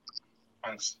listening.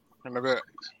 Thanks. In a bit.